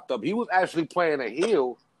first popped up? He was actually playing a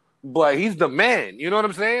heel, but he's the man. You know what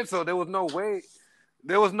I'm saying? So there was no way.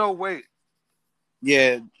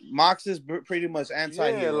 Yeah, Mox is pretty much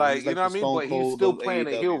anti-heel. Yeah, like you know what I mean? But he's still playing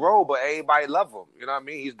a heel role, but everybody love him. You know what I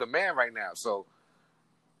mean? He's the man right now. So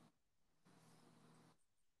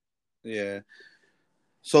yeah.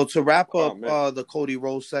 So to wrap up the Cody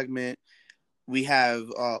Rhodes segment, we have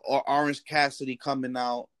Orange Cassidy coming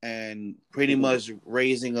out and pretty much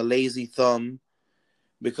raising a lazy thumb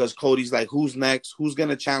because Cody's like, who's next? Who's going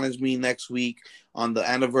to challenge me next week on the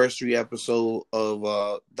anniversary episode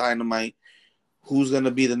of Dynamite? Who's going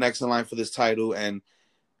to be the next in line for this title? And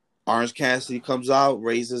Orange Cassidy comes out,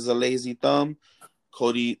 raises a lazy thumb.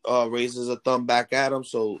 Cody raises a thumb back at him.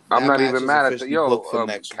 So I'm not even mad at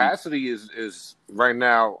the Cassidy is right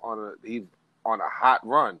now he's on a hot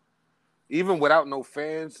run. Even without no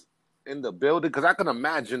fans in the building, because I can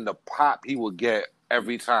imagine the pop he would get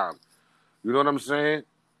every time. You know what I'm saying?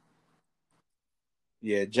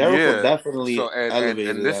 Yeah, Jericho definitely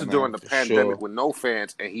elevated and this is during the pandemic with no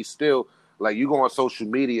fans, and he's still, like, you go on social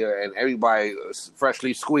media and everybody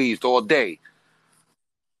freshly squeezed all day.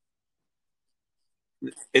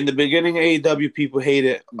 In the beginning of AEW, people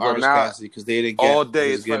hated Orange Cassidy because they didn't get all day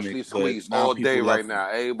his gimmick, freshly squeezed all day right now.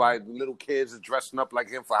 Everybody, little kids, is dressing up like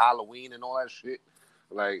him for Halloween and all that shit.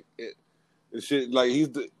 Like it shit. Like he's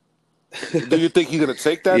the. Do you think he's gonna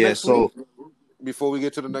take that next week? Before we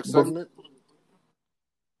get to the next segment?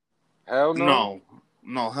 Hell no.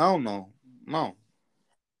 No, hell no. No.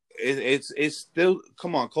 It's still,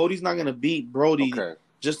 come on. Cody's not gonna beat Brody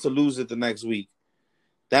just to lose it the next week.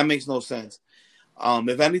 That makes no sense.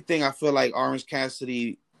 If anything, I feel like Orange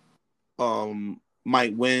Cassidy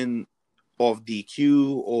might win off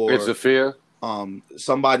DQ, or it's a fear.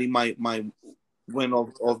 Somebody might win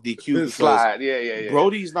off DQ because slide. Yeah.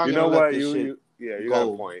 Brody's not gonna let this shit you go.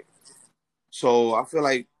 got a point. So I feel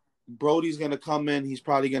like Brody's gonna come in. He's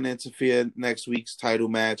probably gonna interfere next week's title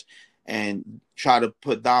match and try to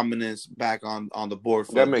put dominance back on the board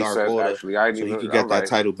for that makes Dark sense, Order, actually. so he could get that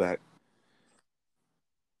title back.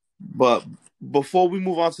 But before we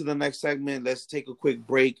move on to the next segment, let's take a quick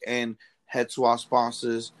break and head to our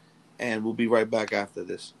sponsors, and we'll be right back after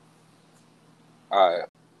this. All right.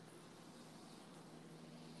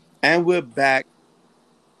 And we're back.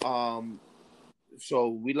 So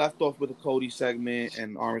we left off with the Cody segment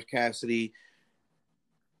and Orange Cassidy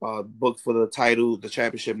booked for the title, the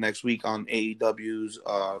championship next week on AEW's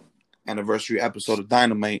anniversary episode of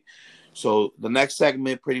Dynamite. So the next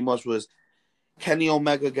segment pretty much was Kenny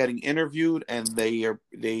Omega getting interviewed, and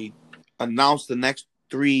they announced the next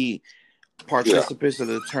 3 participants of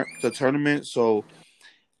the tournament. So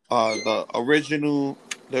the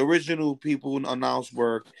original people announced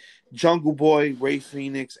were Jungle Boy, Ray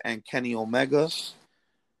Phoenix, and Kenny Omega.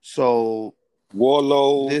 So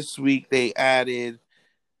Warlow. This week they added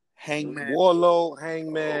Hangman. Warlow,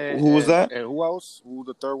 Hangman. Who was that? And who else? Who was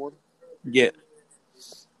the third one? Yeah.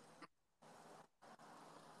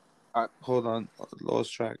 Hold on.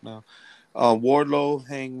 Lost track now. Wardlow,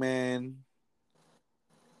 Hangman,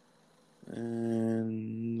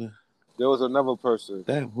 and there was another person.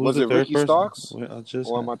 Was it Ricky Starks?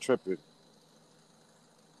 Or am I tripping?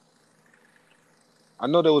 I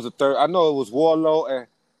know there was a third. I know it was Warlow and...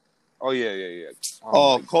 Oh, yeah.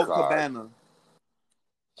 Colt Cabana.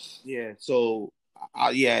 Yeah, so...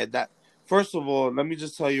 that... First of all, let me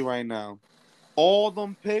just tell you right now. All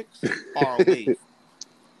them picks are away.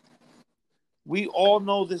 We all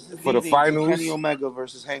know this is for the finals. Kenny Omega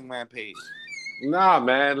versus Hangman Page. Nah,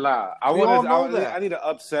 man, nah. I need an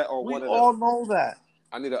upset on one of them. We all know that.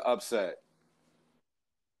 I need an upset.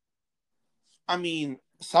 I mean,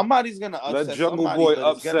 somebody's gonna upset. Let Jungle somebody, Boy but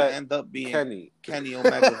upset. It's gonna end up being Kenny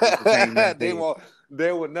Omega versus Hangman Page.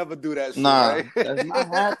 They would never do that shit. Nah, right? That's not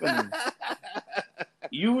happening.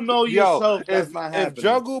 You know yourself that's not happening. If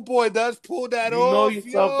Jungle Boy does pull that off, you know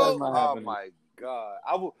yourself that's not happening. Oh my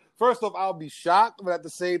God! First off, I'll be shocked, but at the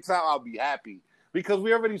same time, I'll be happy because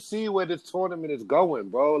we already see where this tournament is going,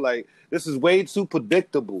 bro. Like, this is way too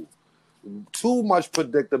predictable. Too much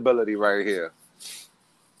predictability right here.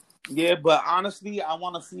 Yeah, but honestly, I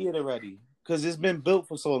want to see it already because it's been built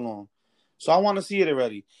for so long. So I want to see it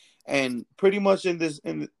already. And pretty much in this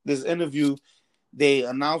interview, they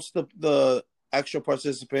announced the extra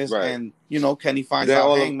participants, right. And Kenny finds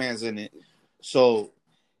out Hangman's in it. So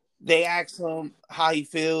they asked him how he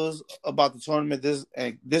feels about the tournament. This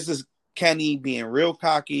is Kenny being real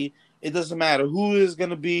cocky. It doesn't matter who it is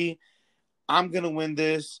going to be. I'm going to win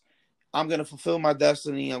this. I'm going to fulfill my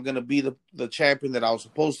destiny. I'm going to be the champion that I was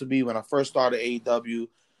supposed to be when I first started AEW.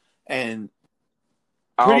 And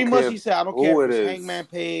pretty much he said, I don't care if it's Hangman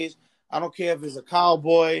Page. I don't care if it's a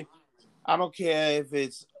cowboy. I don't care if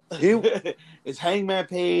it's it's Hangman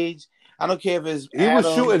Page. I don't care if it's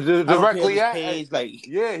was shooting directly at Page.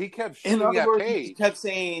 He kept shooting at Page. He kept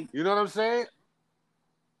saying, you know what I'm saying?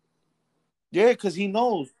 Yeah, because he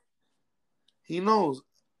knows. He knows.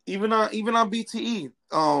 Even on BTE,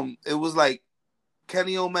 it was like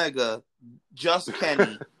Kenny Omega, just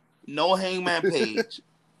Kenny, no Hangman Page,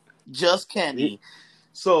 just Kenny.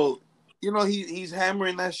 So he's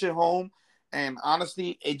hammering that shit home. And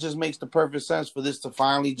honestly, it just makes the perfect sense for this to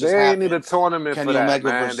finally just happen. They need a tournament Kenny for that, Omega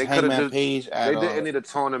man. Versus They Hangman Page. They didn't need a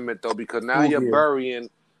tournament, though, because now you're burying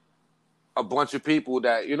a bunch of people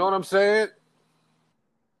that... You know what I'm saying?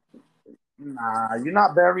 Nah, you're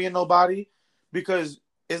not burying nobody because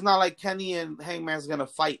it's not like Kenny and Hangman's going to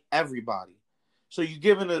fight everybody. So you're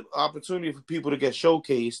giving an opportunity for people to get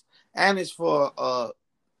showcased, and it's for a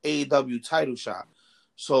AEW title shot.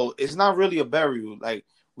 So it's not really a burial. Like...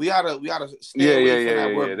 We gotta stay away from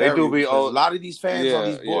that word burial. They do be a lot of these fans on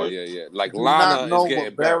these boards. Like do Lana not know is getting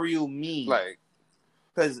what burial means. Like,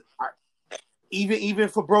 because even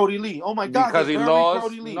for Brody Lee, oh my God, because he lost.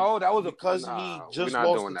 Brody Lee. No, that was because he just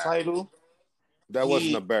lost the title. That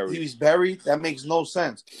wasn't a burial. He was buried. That makes no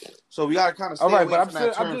sense. So we gotta kind of stay away from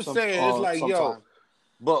that term. I'm just saying, it's like sometime.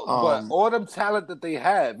 But all them talent that they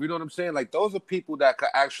have, you know what I'm saying? Like, those are people that could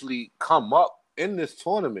actually come up in this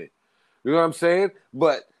tournament. You know what I'm saying?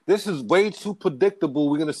 But this is way too predictable.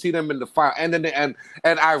 We're gonna see them in the final, and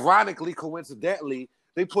ironically, coincidentally,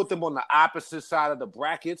 They put them on the opposite side of the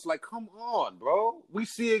brackets. Like, come on, bro. We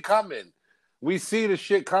see it coming. We see the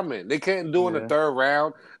shit coming. They can't do in the third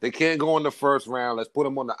round. They can't go in the first round. Let's put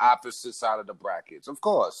them on the opposite side of the brackets. Of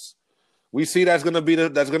course, we see that's gonna be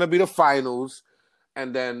the finals,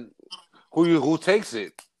 and then who takes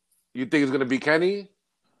it? You think it's gonna be Kenny?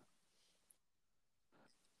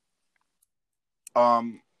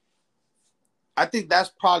 I think that's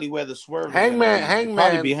probably where the swerve Hangman, is gonna be. It'll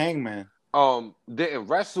probably be Hangman. Didn't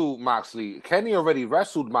wrestle Moxley. Kenny already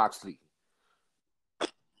wrestled Moxley.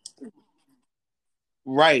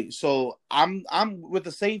 Right. So I'm with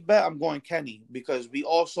the safe bet. I'm going Kenny because we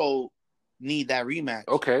also need that rematch.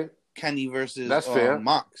 Okay. Kenny versus that's fair.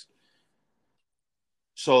 Mox.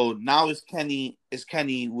 So now it's Kenny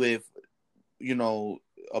with, you know,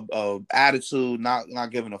 a attitude, not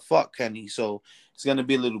giving a fuck Kenny. So it's gonna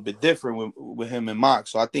be a little bit different with him and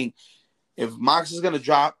Mox. So I think if Mox is gonna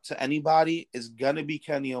drop to anybody, it's gonna be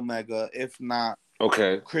Kenny Omega. If not,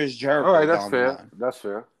 Chris Jericho. All right, that's fair. That's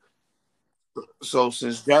fair. So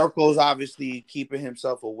since Jericho's obviously keeping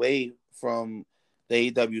himself away from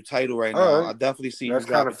the AEW title right now, I definitely see that's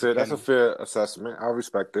kind of fair. That's a fair assessment. I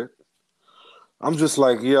respect it. I'm just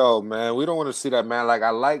like, yo, man, we don't want to see that, man. Like, I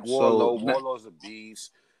like Warlow. Warlow's a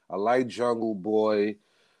beast. I like Jungle Boy.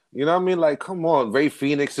 You know what I mean? Like, come on. Ray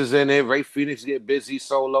Phoenix is in it. Ray Phoenix get busy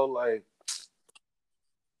solo. Like,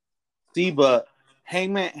 see, but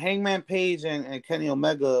Hangman Page and Kenny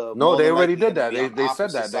Omega. No, they already did that. They said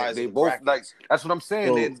that. They both brackets. Like, that's what I'm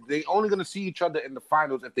saying. So, they only gonna see each other in the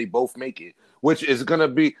finals if they both make it, which is gonna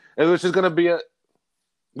be gonna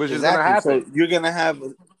happen.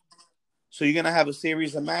 So you're gonna have a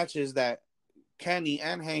series of matches that Kenny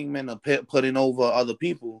and Hangman are putting over other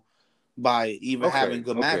people by even having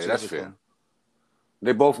good matches. That's fair. Them.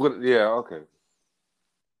 They both good. Yeah. Okay.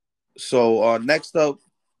 So next up,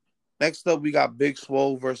 we got Big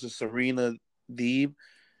Swole versus Serena Deeb.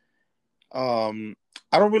 I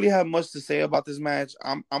don't really have much to say about this match.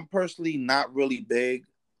 I'm personally not really big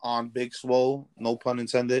on Big Swole, no pun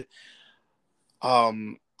intended.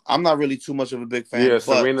 I'm not really too much of a big fan. Yeah,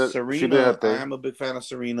 but Serena, I am a big fan of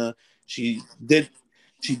Serena. She did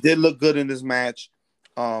look good in this match.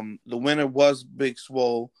 The winner was Big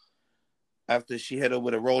Swole after she hit her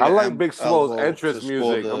with a roller. I like Big Swole's entrance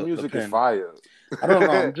music. Her music is fire. I don't know.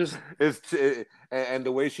 I'm just and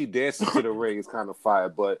the way she dances to the ring is kind of fire.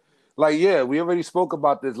 But like, yeah, we already spoke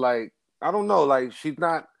about this. Like, I don't know. Like, she's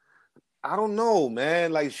not. I don't know,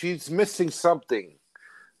 man. Like, she's missing something.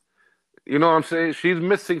 You know what I'm saying? She's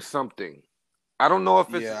missing something. I don't know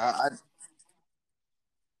if it's. Yeah,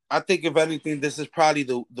 I think if anything, this is probably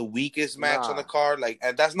the weakest match on the card. Like,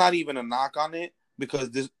 and that's not even a knock on it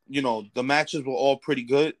because this, you know, the matches were all pretty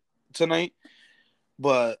good tonight.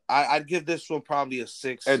 But I'd give this one probably a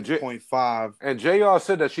 6.5. And JR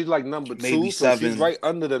said that she's like number 2, maybe 7. So she's right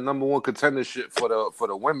under the number 1 contendership for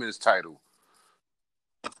the women's title.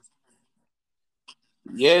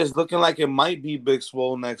 Yeah, it's looking like it might be Big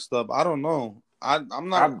Swole next up. I don't know. I'm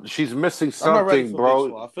not. She's missing something,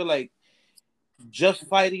 bro. I feel like just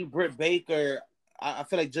fighting Britt Baker. I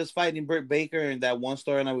feel like just fighting Britt Baker and that one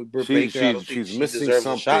storyline with Britt Baker. She's missing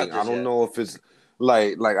something. I don't know if it's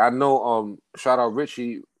like I know. Shout out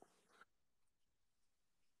Richie.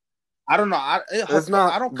 I don't know. It's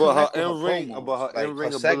not. I don't. But her in ring,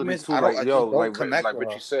 ability too. Like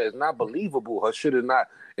Richie said, it's not believable. Her shit is not.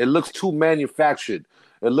 It looks too manufactured.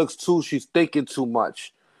 It looks too. She's thinking too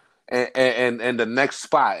much, and the next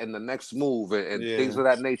spot and the next move and things of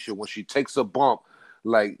that nature. When she takes a bump,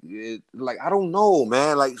 like I don't know,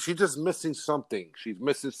 man. Like she's just missing something. She's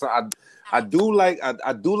missing something. I do like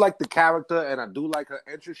the character and I do like her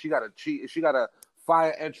entrance. She got a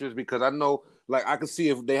fire entrance because I know. Like, I could see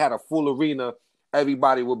if they had a full arena,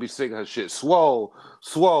 everybody would be singing her shit. Swole,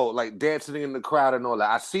 like dancing in the crowd and all that.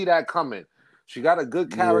 I see that coming. She got a good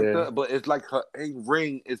character, but it's like her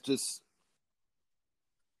ring is just...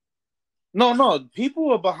 No.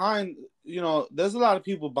 People are behind... You know, there's a lot of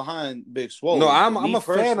people behind Big Swole. No, I'm a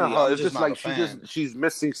fan of her. It's just like she's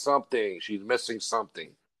missing something. She's missing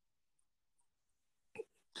something.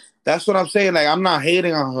 That's what I'm saying. Like, I'm not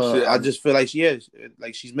hating on her. I just feel like she is.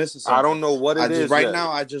 Like, she's missing something. I don't know what it is. Right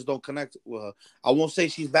now, I just don't connect with her. I won't say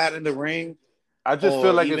she's bad in the ring. I just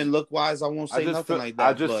feel like even look-wise, I won't say nothing like that.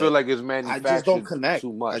 I just feel like it's manufactured I just don't connect.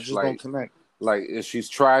 too much. I just don't connect. Like, if she's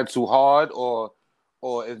trying too hard or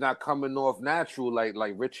it's not coming off natural, like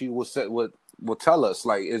Richie will tell us.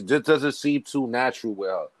 Like, it just doesn't seem too natural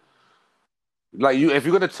with her. Like, if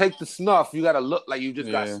you're going to take the snuff, you got to look like you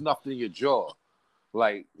just got snuffed in your jaw.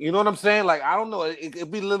 Like, you know what I'm saying? Like, I don't know. It'd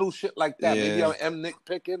be little shit like that. Maybe I'm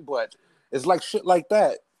nitpicking, but it's like shit like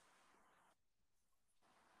that.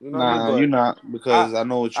 You know what I mean? Nah, you're But not, because I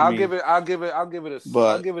know what you mean. I'll give it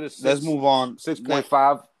But a let's six, move on.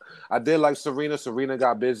 6.5. I did like Serena. Serena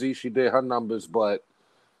got busy. She did her numbers, but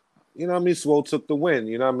you know what I mean? Swole took the win.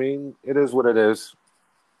 You know what I mean? It is what it is.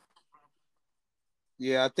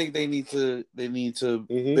 Yeah, I think they need to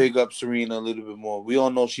Mm-hmm. big up Serena a little bit more. We all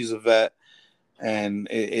know she's a vet, and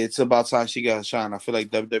it's about time she got a shine. I feel like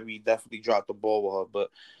WWE definitely dropped the ball with her, but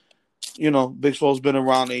Big Swole's been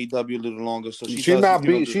around AEW a little longer, so she does,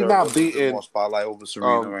 She deserve a not little bit beating more spotlight over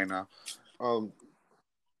Serena um right now. um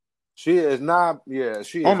she is not, yeah,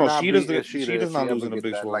 she Oh is no, not she does. beating Sheeta She if does she not ever losing to get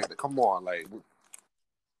Big that. Swole. Like, come on, like,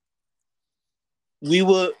 We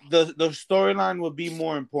would the storyline would be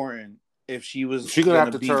more important if she was she's gonna have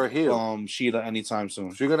gonna to beat turn heel. Sheeta anytime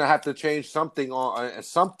soon. She's gonna have to change something on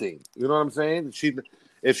something. You know what I'm saying?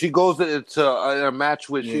 If she goes to a match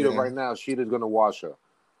with Sheeta Yeah, right now, Sheeta's gonna wash her.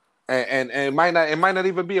 And it might not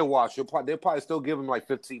even be a wash. They'll probably still give him like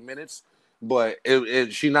 15 minutes, but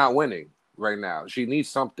she not winning right now. She needs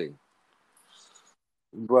something.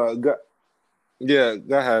 But yeah,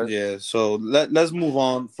 go ahead. yeah. So let's move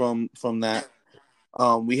on from that.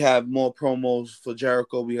 We have more promos for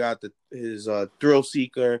Jericho. We got his Thrill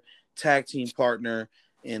Seeker tag team partner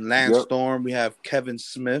in Lance Yep. Storm. We have Kevin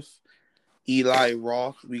Smith, Eli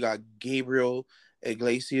Roth. We got Gabriel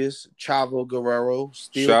Iglesias, Chavo Guerrero,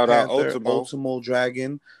 Steel Shout out Panther, Ultimo. Ultimo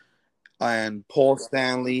Dragon, and Paul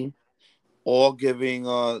Stanley, all giving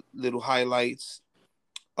little highlights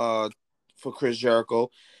for Chris Jericho.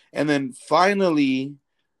 And then finally,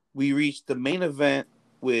 we reached the main event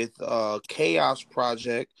with Chaos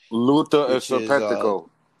Project, Luther and which is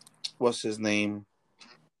what's his name?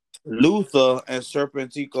 Luther and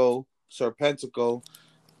Serpentico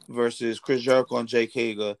versus Chris Jericho and Jake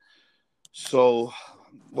Hager. So,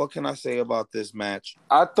 what can I say about this match?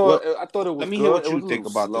 I What? thought it Let was me hear good. what It you was a think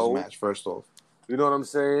little about this slow. match first off. You know what I'm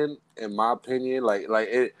saying? In my opinion, like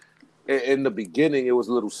in the beginning, it was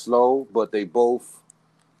a little slow, but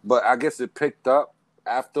but I guess it picked up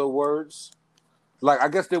afterwards. Like, I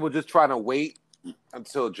guess they were just trying to wait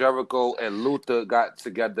until Jericho and Luther got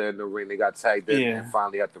together in the ring. They got tagged in and Yeah,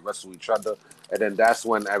 finally had to wrestle each other. And then that's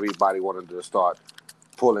when everybody wanted to start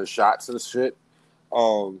pulling shots and shit.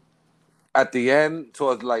 Um, at the end,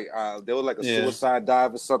 towards like there was like a yeah, suicide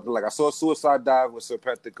dive or something. Like, I saw a suicide dive with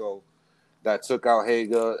Serpentico that took out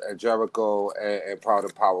Hager and Jericho and Proud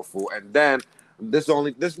and Powerful. And then this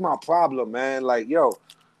is my problem, man. Like, yo,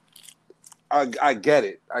 I get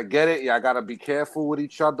it. I get it. Yeah, I gotta be careful with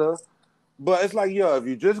each other. But it's like, yo, if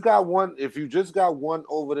you just got one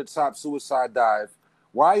over the top suicide dive,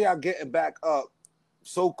 why y'all getting back up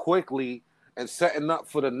so quickly and setting up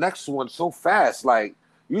for the next one so fast? Like,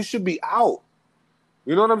 you should be out.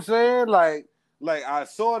 You know what I'm saying? Like I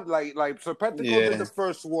saw like Serpentico did yeah. the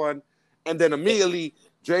first one, and then immediately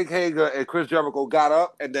Jake Hager and Chris Jericho got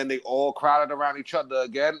up, and then they all crowded around each other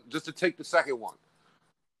again just to take the second one.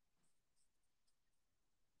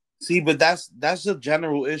 See, but that's a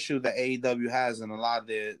general issue that AEW has in a lot of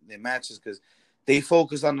their matches, because they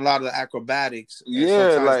focus on a lot of the acrobatics, and Yeah,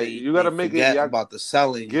 sometimes like they you got they to make it. forget Yeah, about the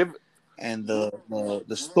selling give. and the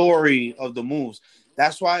story of the moves.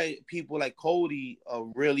 That's why people like Cody are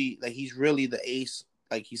really, like, he's really the ace.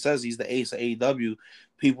 Like he says, he's the ace of AEW.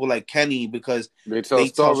 People like Kenny, because They tell they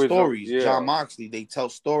tell stories. stories. Yeah, John Moxley, they tell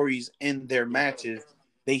stories in their matches.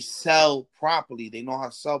 They sell properly. They know how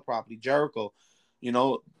to sell properly. Jericho,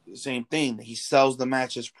 same thing. He sells the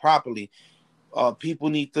matches properly. People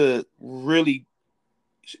need to really,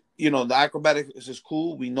 the acrobatics is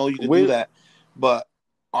cool. We know you can do we that, but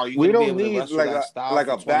are you going we to be don't able to need wrestle that style like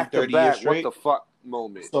for a 20, back to 30 years back what the straight? fuck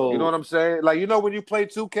moment. You know So, what I'm saying? Like, when you play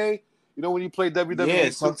 2K, when you play yeah,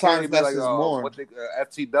 WWE 2K, sometimes it be that's like his more. what the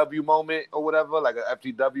FTW moment or whatever, like a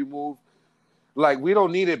FTW move. Like, we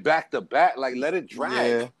don't need it back to back. Like, let it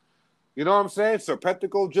drag. Yeah, You know what I'm saying?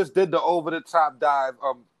 Serpentico just did the over the top dive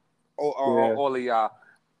yeah. all of y'all,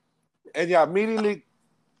 and y'all immediately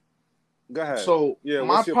go ahead. So Yeah,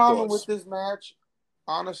 my what's your problem with thoughts? this match,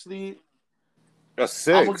 honestly, A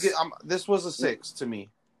six. this was a 6 to me.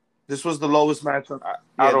 This was the lowest match. I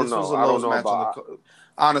Yeah, don't this was know. the I don't lowest know match on the. about.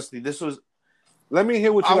 Honestly, this was. Let me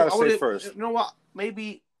hear what you got to I say would. first. You know what?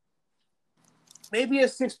 Maybe a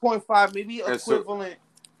 6.5, maybe And so, equivalent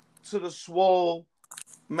to the Swole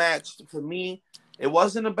match for me. It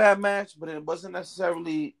wasn't a bad match, but it wasn't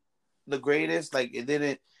necessarily the greatest. Like, it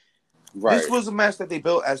didn't. This right. was a match that they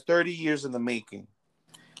built as 30 years in the making,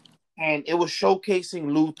 and it was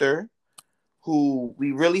showcasing Luther, who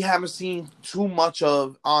we really haven't seen too much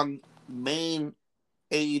of on main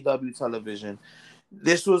AEW television.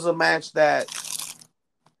 This was a match that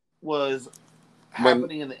was When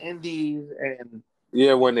happening in the Indies, and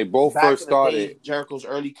Yeah, when they both back first in the day, started. Jericho's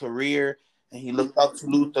early career, and he looked up to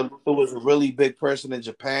Luther. Luther was a really big person in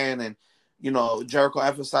Japan, and Jericho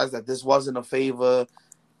emphasized that this wasn't a favor.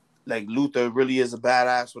 Like Luther really is a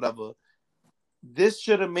badass, whatever. This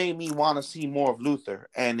should have made me want to see more of Luther,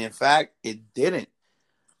 and in fact, it didn't.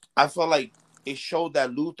 I felt like it showed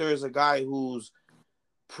that Luther is a guy who's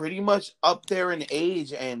pretty much up there in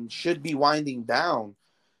age and should be winding down.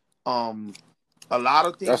 Um, a lot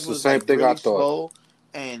of things That's the was same like thing I really thought. slow,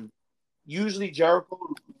 and usually Jericho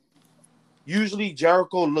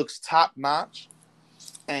looks top notch,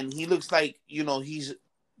 and he looks like he's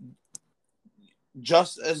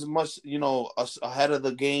just as much ahead of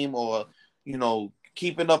the game, or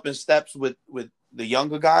keeping up in steps with the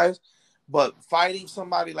younger guys. But fighting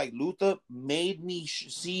somebody like Luther made me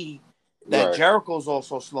see that Right. Jericho's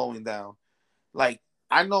also slowing down. Like,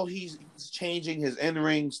 I know he's changing his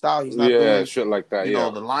in-ring style. He's not Yeah, doing shit like that. Yeah.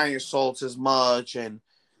 the lion salts as much, and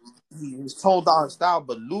he's toned down his style.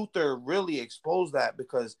 But Luther really exposed that,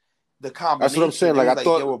 because the That's what I'm combination, saying. it Like was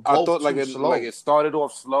like they were I both thought too like slow. it started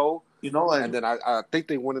off slow, and And then I think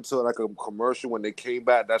they went into like a commercial when they came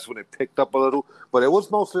back. That's when it picked up a little, but it was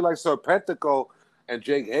mostly like Serpentico and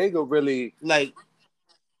Jake Hager really like,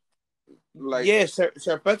 like yeah,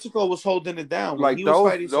 Serpentico was holding it down when he was those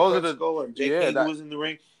fighting those are the Serpentico and Jake yeah Hager that was in the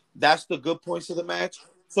ring. That's the good points of the match.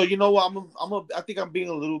 So you know what? I think I'm being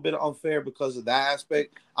a little bit unfair because of that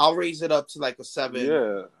aspect. I'll raise it up to like a 7,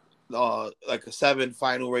 yeah. like a 7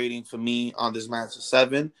 final rating for me on this match, a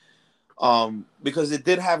 7. Because it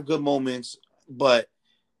did have good moments, but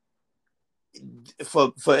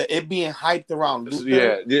for it being hyped around Luther,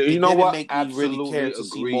 Yeah, you it know didn't what? make me really care Absolutely to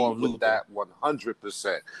see more agree of with Luther. that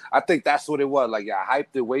 100%. I think that's what it was. Like, yeah, I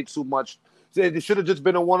hyped it way too much. It should have just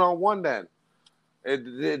been a one-on-one then.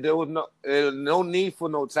 There was no need for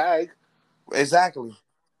no tag. Exactly.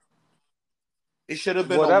 It should have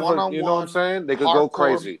been a Whatever, you know what I'm one-on-one saying? They could go hardcore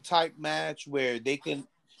crazy. type match where they can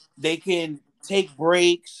take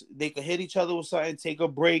breaks, they can hit each other with something, take a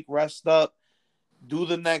break, rest up, do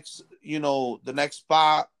the next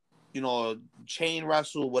spot, chain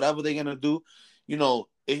wrestle, whatever they're gonna do.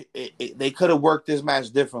 They could have worked this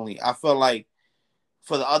match differently. I felt like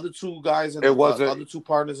for the other two guys and It the wasn't, other two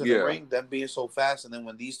partners in the yeah. ring, them being so fast, and then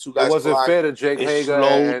when these two It guys wasn't collide, fair to Jake it Hager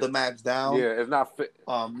slowed and the match down. yeah, it's not fit.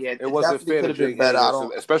 Yeah, It it wasn't definitely fair could to have been Jake better.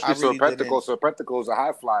 Hager, I especially really Serpentico. didn't. Serpentico's a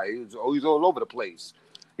high flyer. He's all over the place.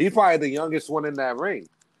 He's probably the youngest one in that ring.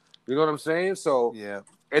 You know what I'm saying? So Yeah.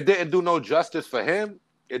 it didn't do no justice for him.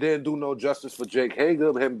 It didn't do no justice for Jake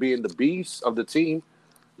Hager, him being the beast of the team.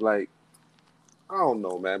 Like, I don't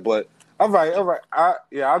know, man. But all right.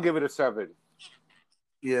 I'll give it a 7.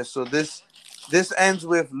 Yeah, so this ends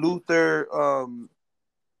with Luther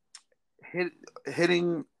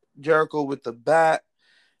hitting Jericho with the bat.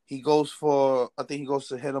 I think he goes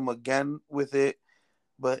to hit him again with it,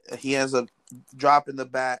 but he ends up dropping the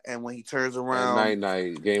bat, and when he turns And around,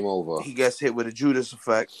 night, game over. he gets hit with a Judas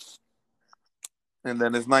effect, and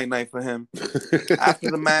then it's night for him.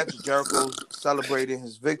 After the match, Jericho's celebrating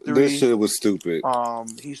his This victory. shit was stupid.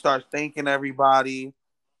 He starts thanking everybody.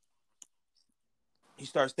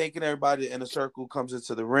 The inner circle comes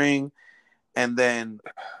into the ring, and then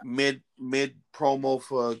mid promo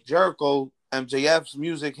for Jericho, MJF's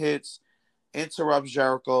music hits, interrupts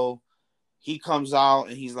Jericho. He comes out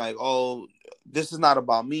and he's like, "Oh, this is not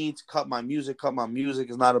about me. To cut my music.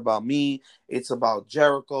 It's not about me. It's about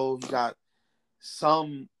Jericho." He got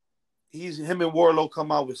him and Warlow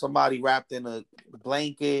come out with somebody wrapped in a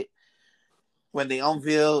blanket. When they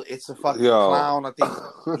unveil, it's a fucking clown. I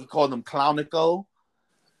think he called him Clownico.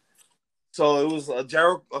 So it was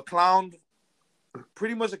a clown,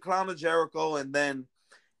 pretty much a clown of Jericho, and then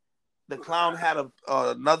the clown had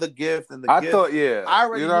another gift, and the gift. I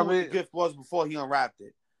already knew what the gift was before he unwrapped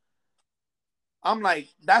it. I'm like,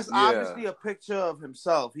 that's obviously a picture of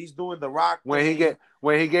himself. He's doing the Rock when thing.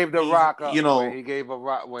 he gave the Rock, when he gave a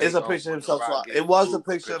Rock. It's a picture of himself. So it was a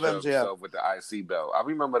picture of MJF with the IC belt. I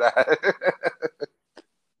remember that.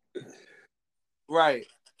 Right.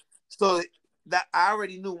 So that I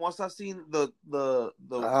already knew once I seen the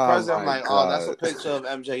president. I'm like, God. oh, that's a picture of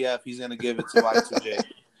MJF. He's gonna give it to Y2J,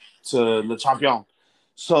 to Le Champion.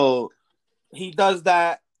 So he does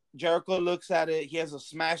that. Jericho looks at it. He has a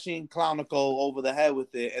smashing clownicle over the head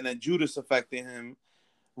with it, and then Judas affecting him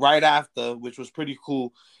right after, which was pretty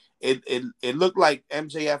cool. It looked like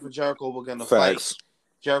MJF and Jericho were gonna fight.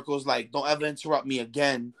 Jericho's like, "Don't ever interrupt me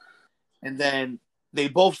again," and then they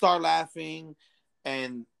both start laughing,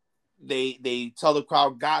 and they tell the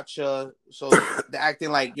crowd, "Gotcha." So they're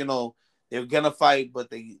acting like they're gonna fight, but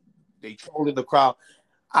they trolling the crowd.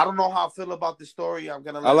 I don't know how I feel about the story. I'm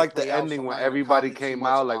gonna I let it like the play out. So ending I'm when not gonna everybody comment too came much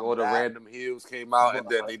out, like on all the that. random heels came out, and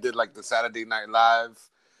then they did like the Saturday Night Live.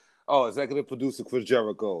 Oh, executive producer Chris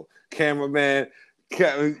Jericho, cameraman,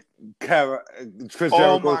 Chris Oh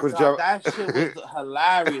Jericho, my Chris God, Jericho, that shit was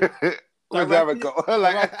hilarious. Chris Directed, Jericho.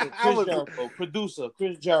 Like I Chris was, Jericho. Producer,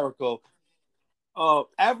 Chris Jericho.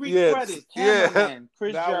 Every yeah, credit, yeah. cameraman,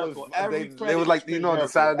 Chris That was Jericho. they. Every They was credit is like Chris the Jericho. That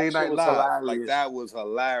Saturday shit Night was Live. Like hilarious. that was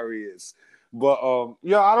hilarious. But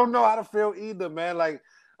yo, I don't know how to feel either, man. Like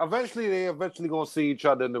eventually they gonna see each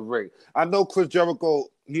other in the ring. I know Chris Jericho.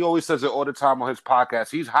 He always says it all the time on his podcast.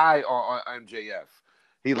 He's high on MJF.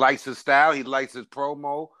 He likes his style. He likes his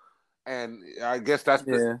promo, and I guess that's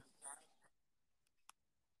Yeah.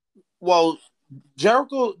 Well,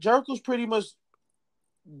 Jericho's pretty much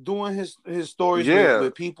doing his stories yeah.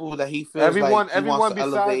 with people that he feels like he wants Everyone to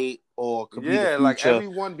besides elevate or could be the like future.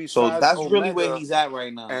 everyone So besides that's really where Omega he's at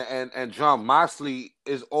right now. and John Moxley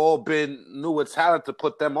is all been newer talent to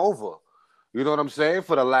put them over. You know what I'm saying?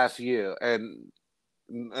 For the last year, and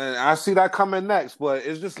I see that coming next. But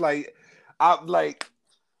it's just like I like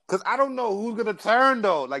because I don't know who's gonna turn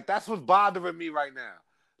though. Like that's what's bothering me right now.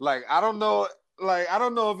 Like I don't know. Like I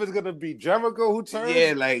don't know if it's gonna be Jericho who turns.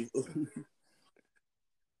 Yeah, like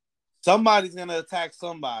somebody's gonna attack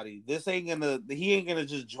somebody. He ain't gonna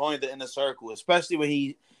just join the inner circle, especially when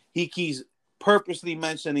he keeps purposely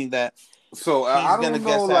mentioning that So he's I gonna don't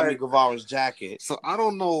get know. Sammy Like Guevara's jacket. so I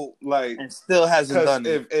don't know. Like And still hasn't because done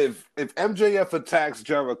it. if MJF attacks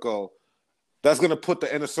Jericho, that's gonna put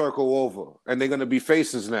the inner circle over, and they're gonna be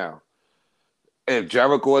faces now. If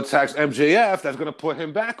Jericho attacks MJF, that's gonna put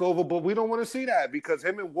him back over, but we don't want to see that because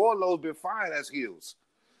him and Wardlow's been fine as heels.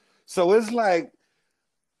 So it's like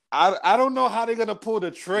I don't know how they're gonna pull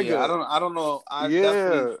the trigger. Yeah, I don't know.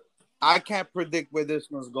 Yeah. I can't predict where this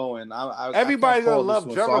one's going. I can't Everybody's gonna call this love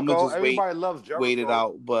one, so I'm gonna Jericho. just Everybody loves wait it Jericho.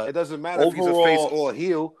 out. But It doesn't matter if he's a face overall, or a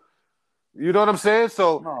heel. You know what I'm saying?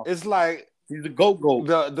 So no, it's like he's the goat.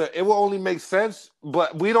 it will only make sense,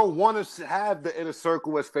 but we don't want to have the inner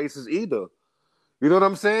circle as faces either. You know what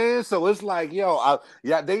I'm saying? So it's like, yo, I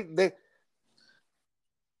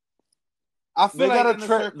feel they like gotta in the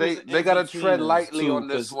tread circles they in gotta tread betweeners lightly too, on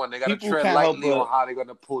this because one. They gotta people tread can't help lightly on but how they're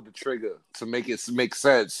gonna pull the trigger to make it make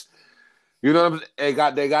sense. You know what I'm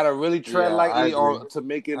saying? They gotta really tread yeah, I lightly agree. on to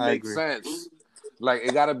make it I make agree. sense. Like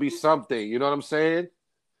it gotta be something. You know what I'm saying?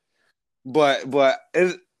 But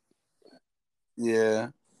it's Yeah.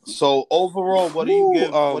 So overall, what do you woo,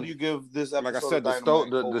 give? What do you give this like I episode of said,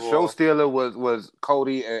 Dynamite the show overall? stealer was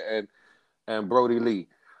Cody and Brody Lee.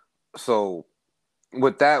 So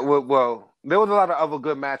with that, well, there was a lot of other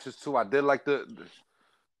good matches too. I did like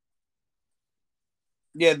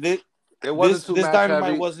Yeah, it wasn't too this match Dynamite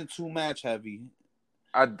heavy. wasn't too match heavy.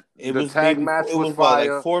 It The was tag maybe match it was was what, like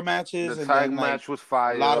fire. 4 matches, The and tag then like match was a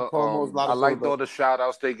lot fire. of promos, a lot I of liked build all up. the shout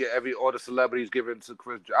outs they get all the celebrities given to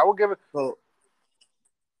Chris. I will give it. So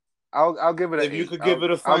I'll give it an if you 8. could give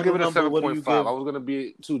it a I'll give final it a number, what do you 7.5. I give was gonna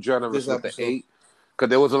be too this generous with the episode? 8 because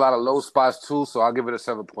there was a lot of low spots too. So I'll give it a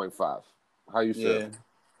 7.5. How you feel? Yeah.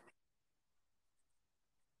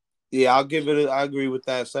 Yeah, I agree with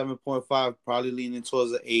that. 7.5, probably leaning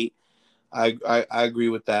towards an 8. I agree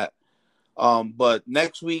with that. But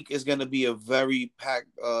next week is gonna be a very packed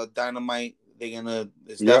Dynamite.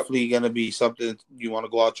 It's Yep. definitely gonna be something you want to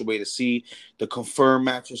go out your way to see. The confirmed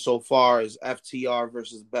matches so far is FTR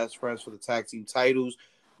versus Best Friends for the tag team titles.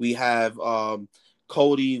 We have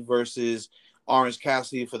Cody versus Orange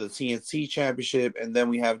Cassidy for the TNT Championship, and then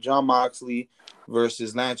we have John Moxley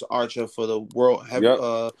versus Lance Archer for the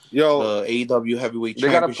Yep. Yo, the AEW Heavyweight they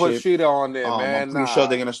gotta put Championship. Sheeta on there, I'm man. pretty sure Nah,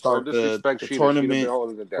 they're gonna don't start disrespect the Sheeta. Sheeta been tournament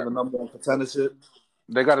holding it for the down. number one contendership.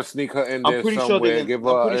 They gotta sneak her in there somewhere. Give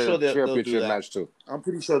I'm pretty her sure a they'll do championship that. match too. I'm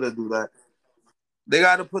pretty sure they'll do that. They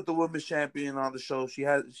got to put the women's champion on the show. She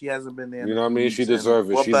hasn't been there in You a know what I few mean? She weeks, and deserves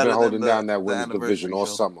it. what She's been better than holding down that the women's division anniversary all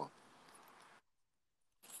show? summer.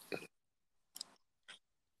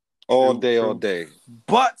 All True. day.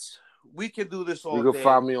 But we can do this You all can day.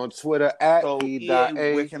 find me on Twitter at So EA,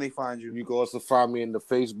 where E.A. can they find you? You can also find me in the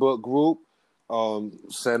Facebook group.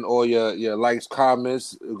 Send all your likes,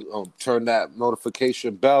 comments. Turn that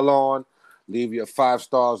notification bell on. Leave your 5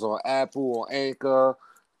 stars on Apple or Anchor.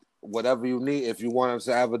 Whatever you need. If you want us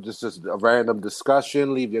to have just a random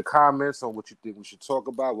discussion, leave your comments on what you think we should talk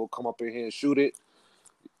about. We'll come up in here and shoot it.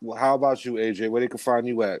 Well, how about you, AJ? Where they can find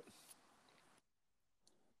you at?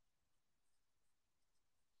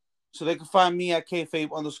 So they can find me at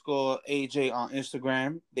kayfabe_AJ on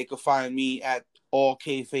Instagram. They can find me at all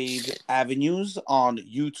kayfabe avenues on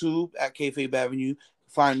YouTube at kayfabe avenue.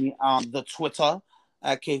 Find me on the Twitter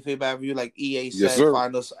at Kayfabe Avenue. Like EA Yes, said, sir.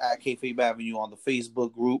 find us at Kayfabe Avenue on the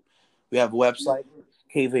Facebook group. We have a website,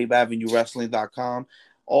 kayfabeavenuewrestling.com.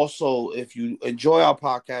 Also, if you enjoy our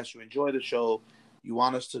podcast, you enjoy the show, you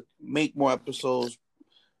want us to make more episodes,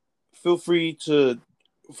 feel free to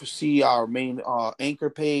see our main anchor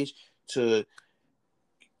page, to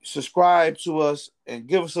subscribe to us and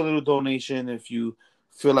give us a little donation. If you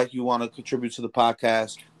feel like you want to contribute to the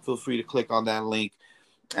podcast, feel free to click on that link.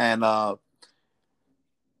 And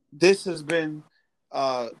this has been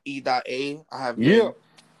E.A. I have been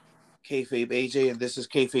Kayfabe AJ, and this is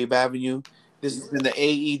Kayfabe Avenue. This has been the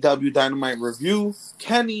AEW Dynamite Review.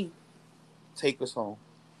 Kenny, take us home.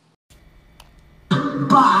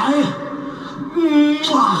 Bye.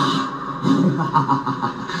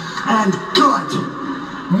 And good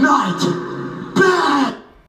night, bad.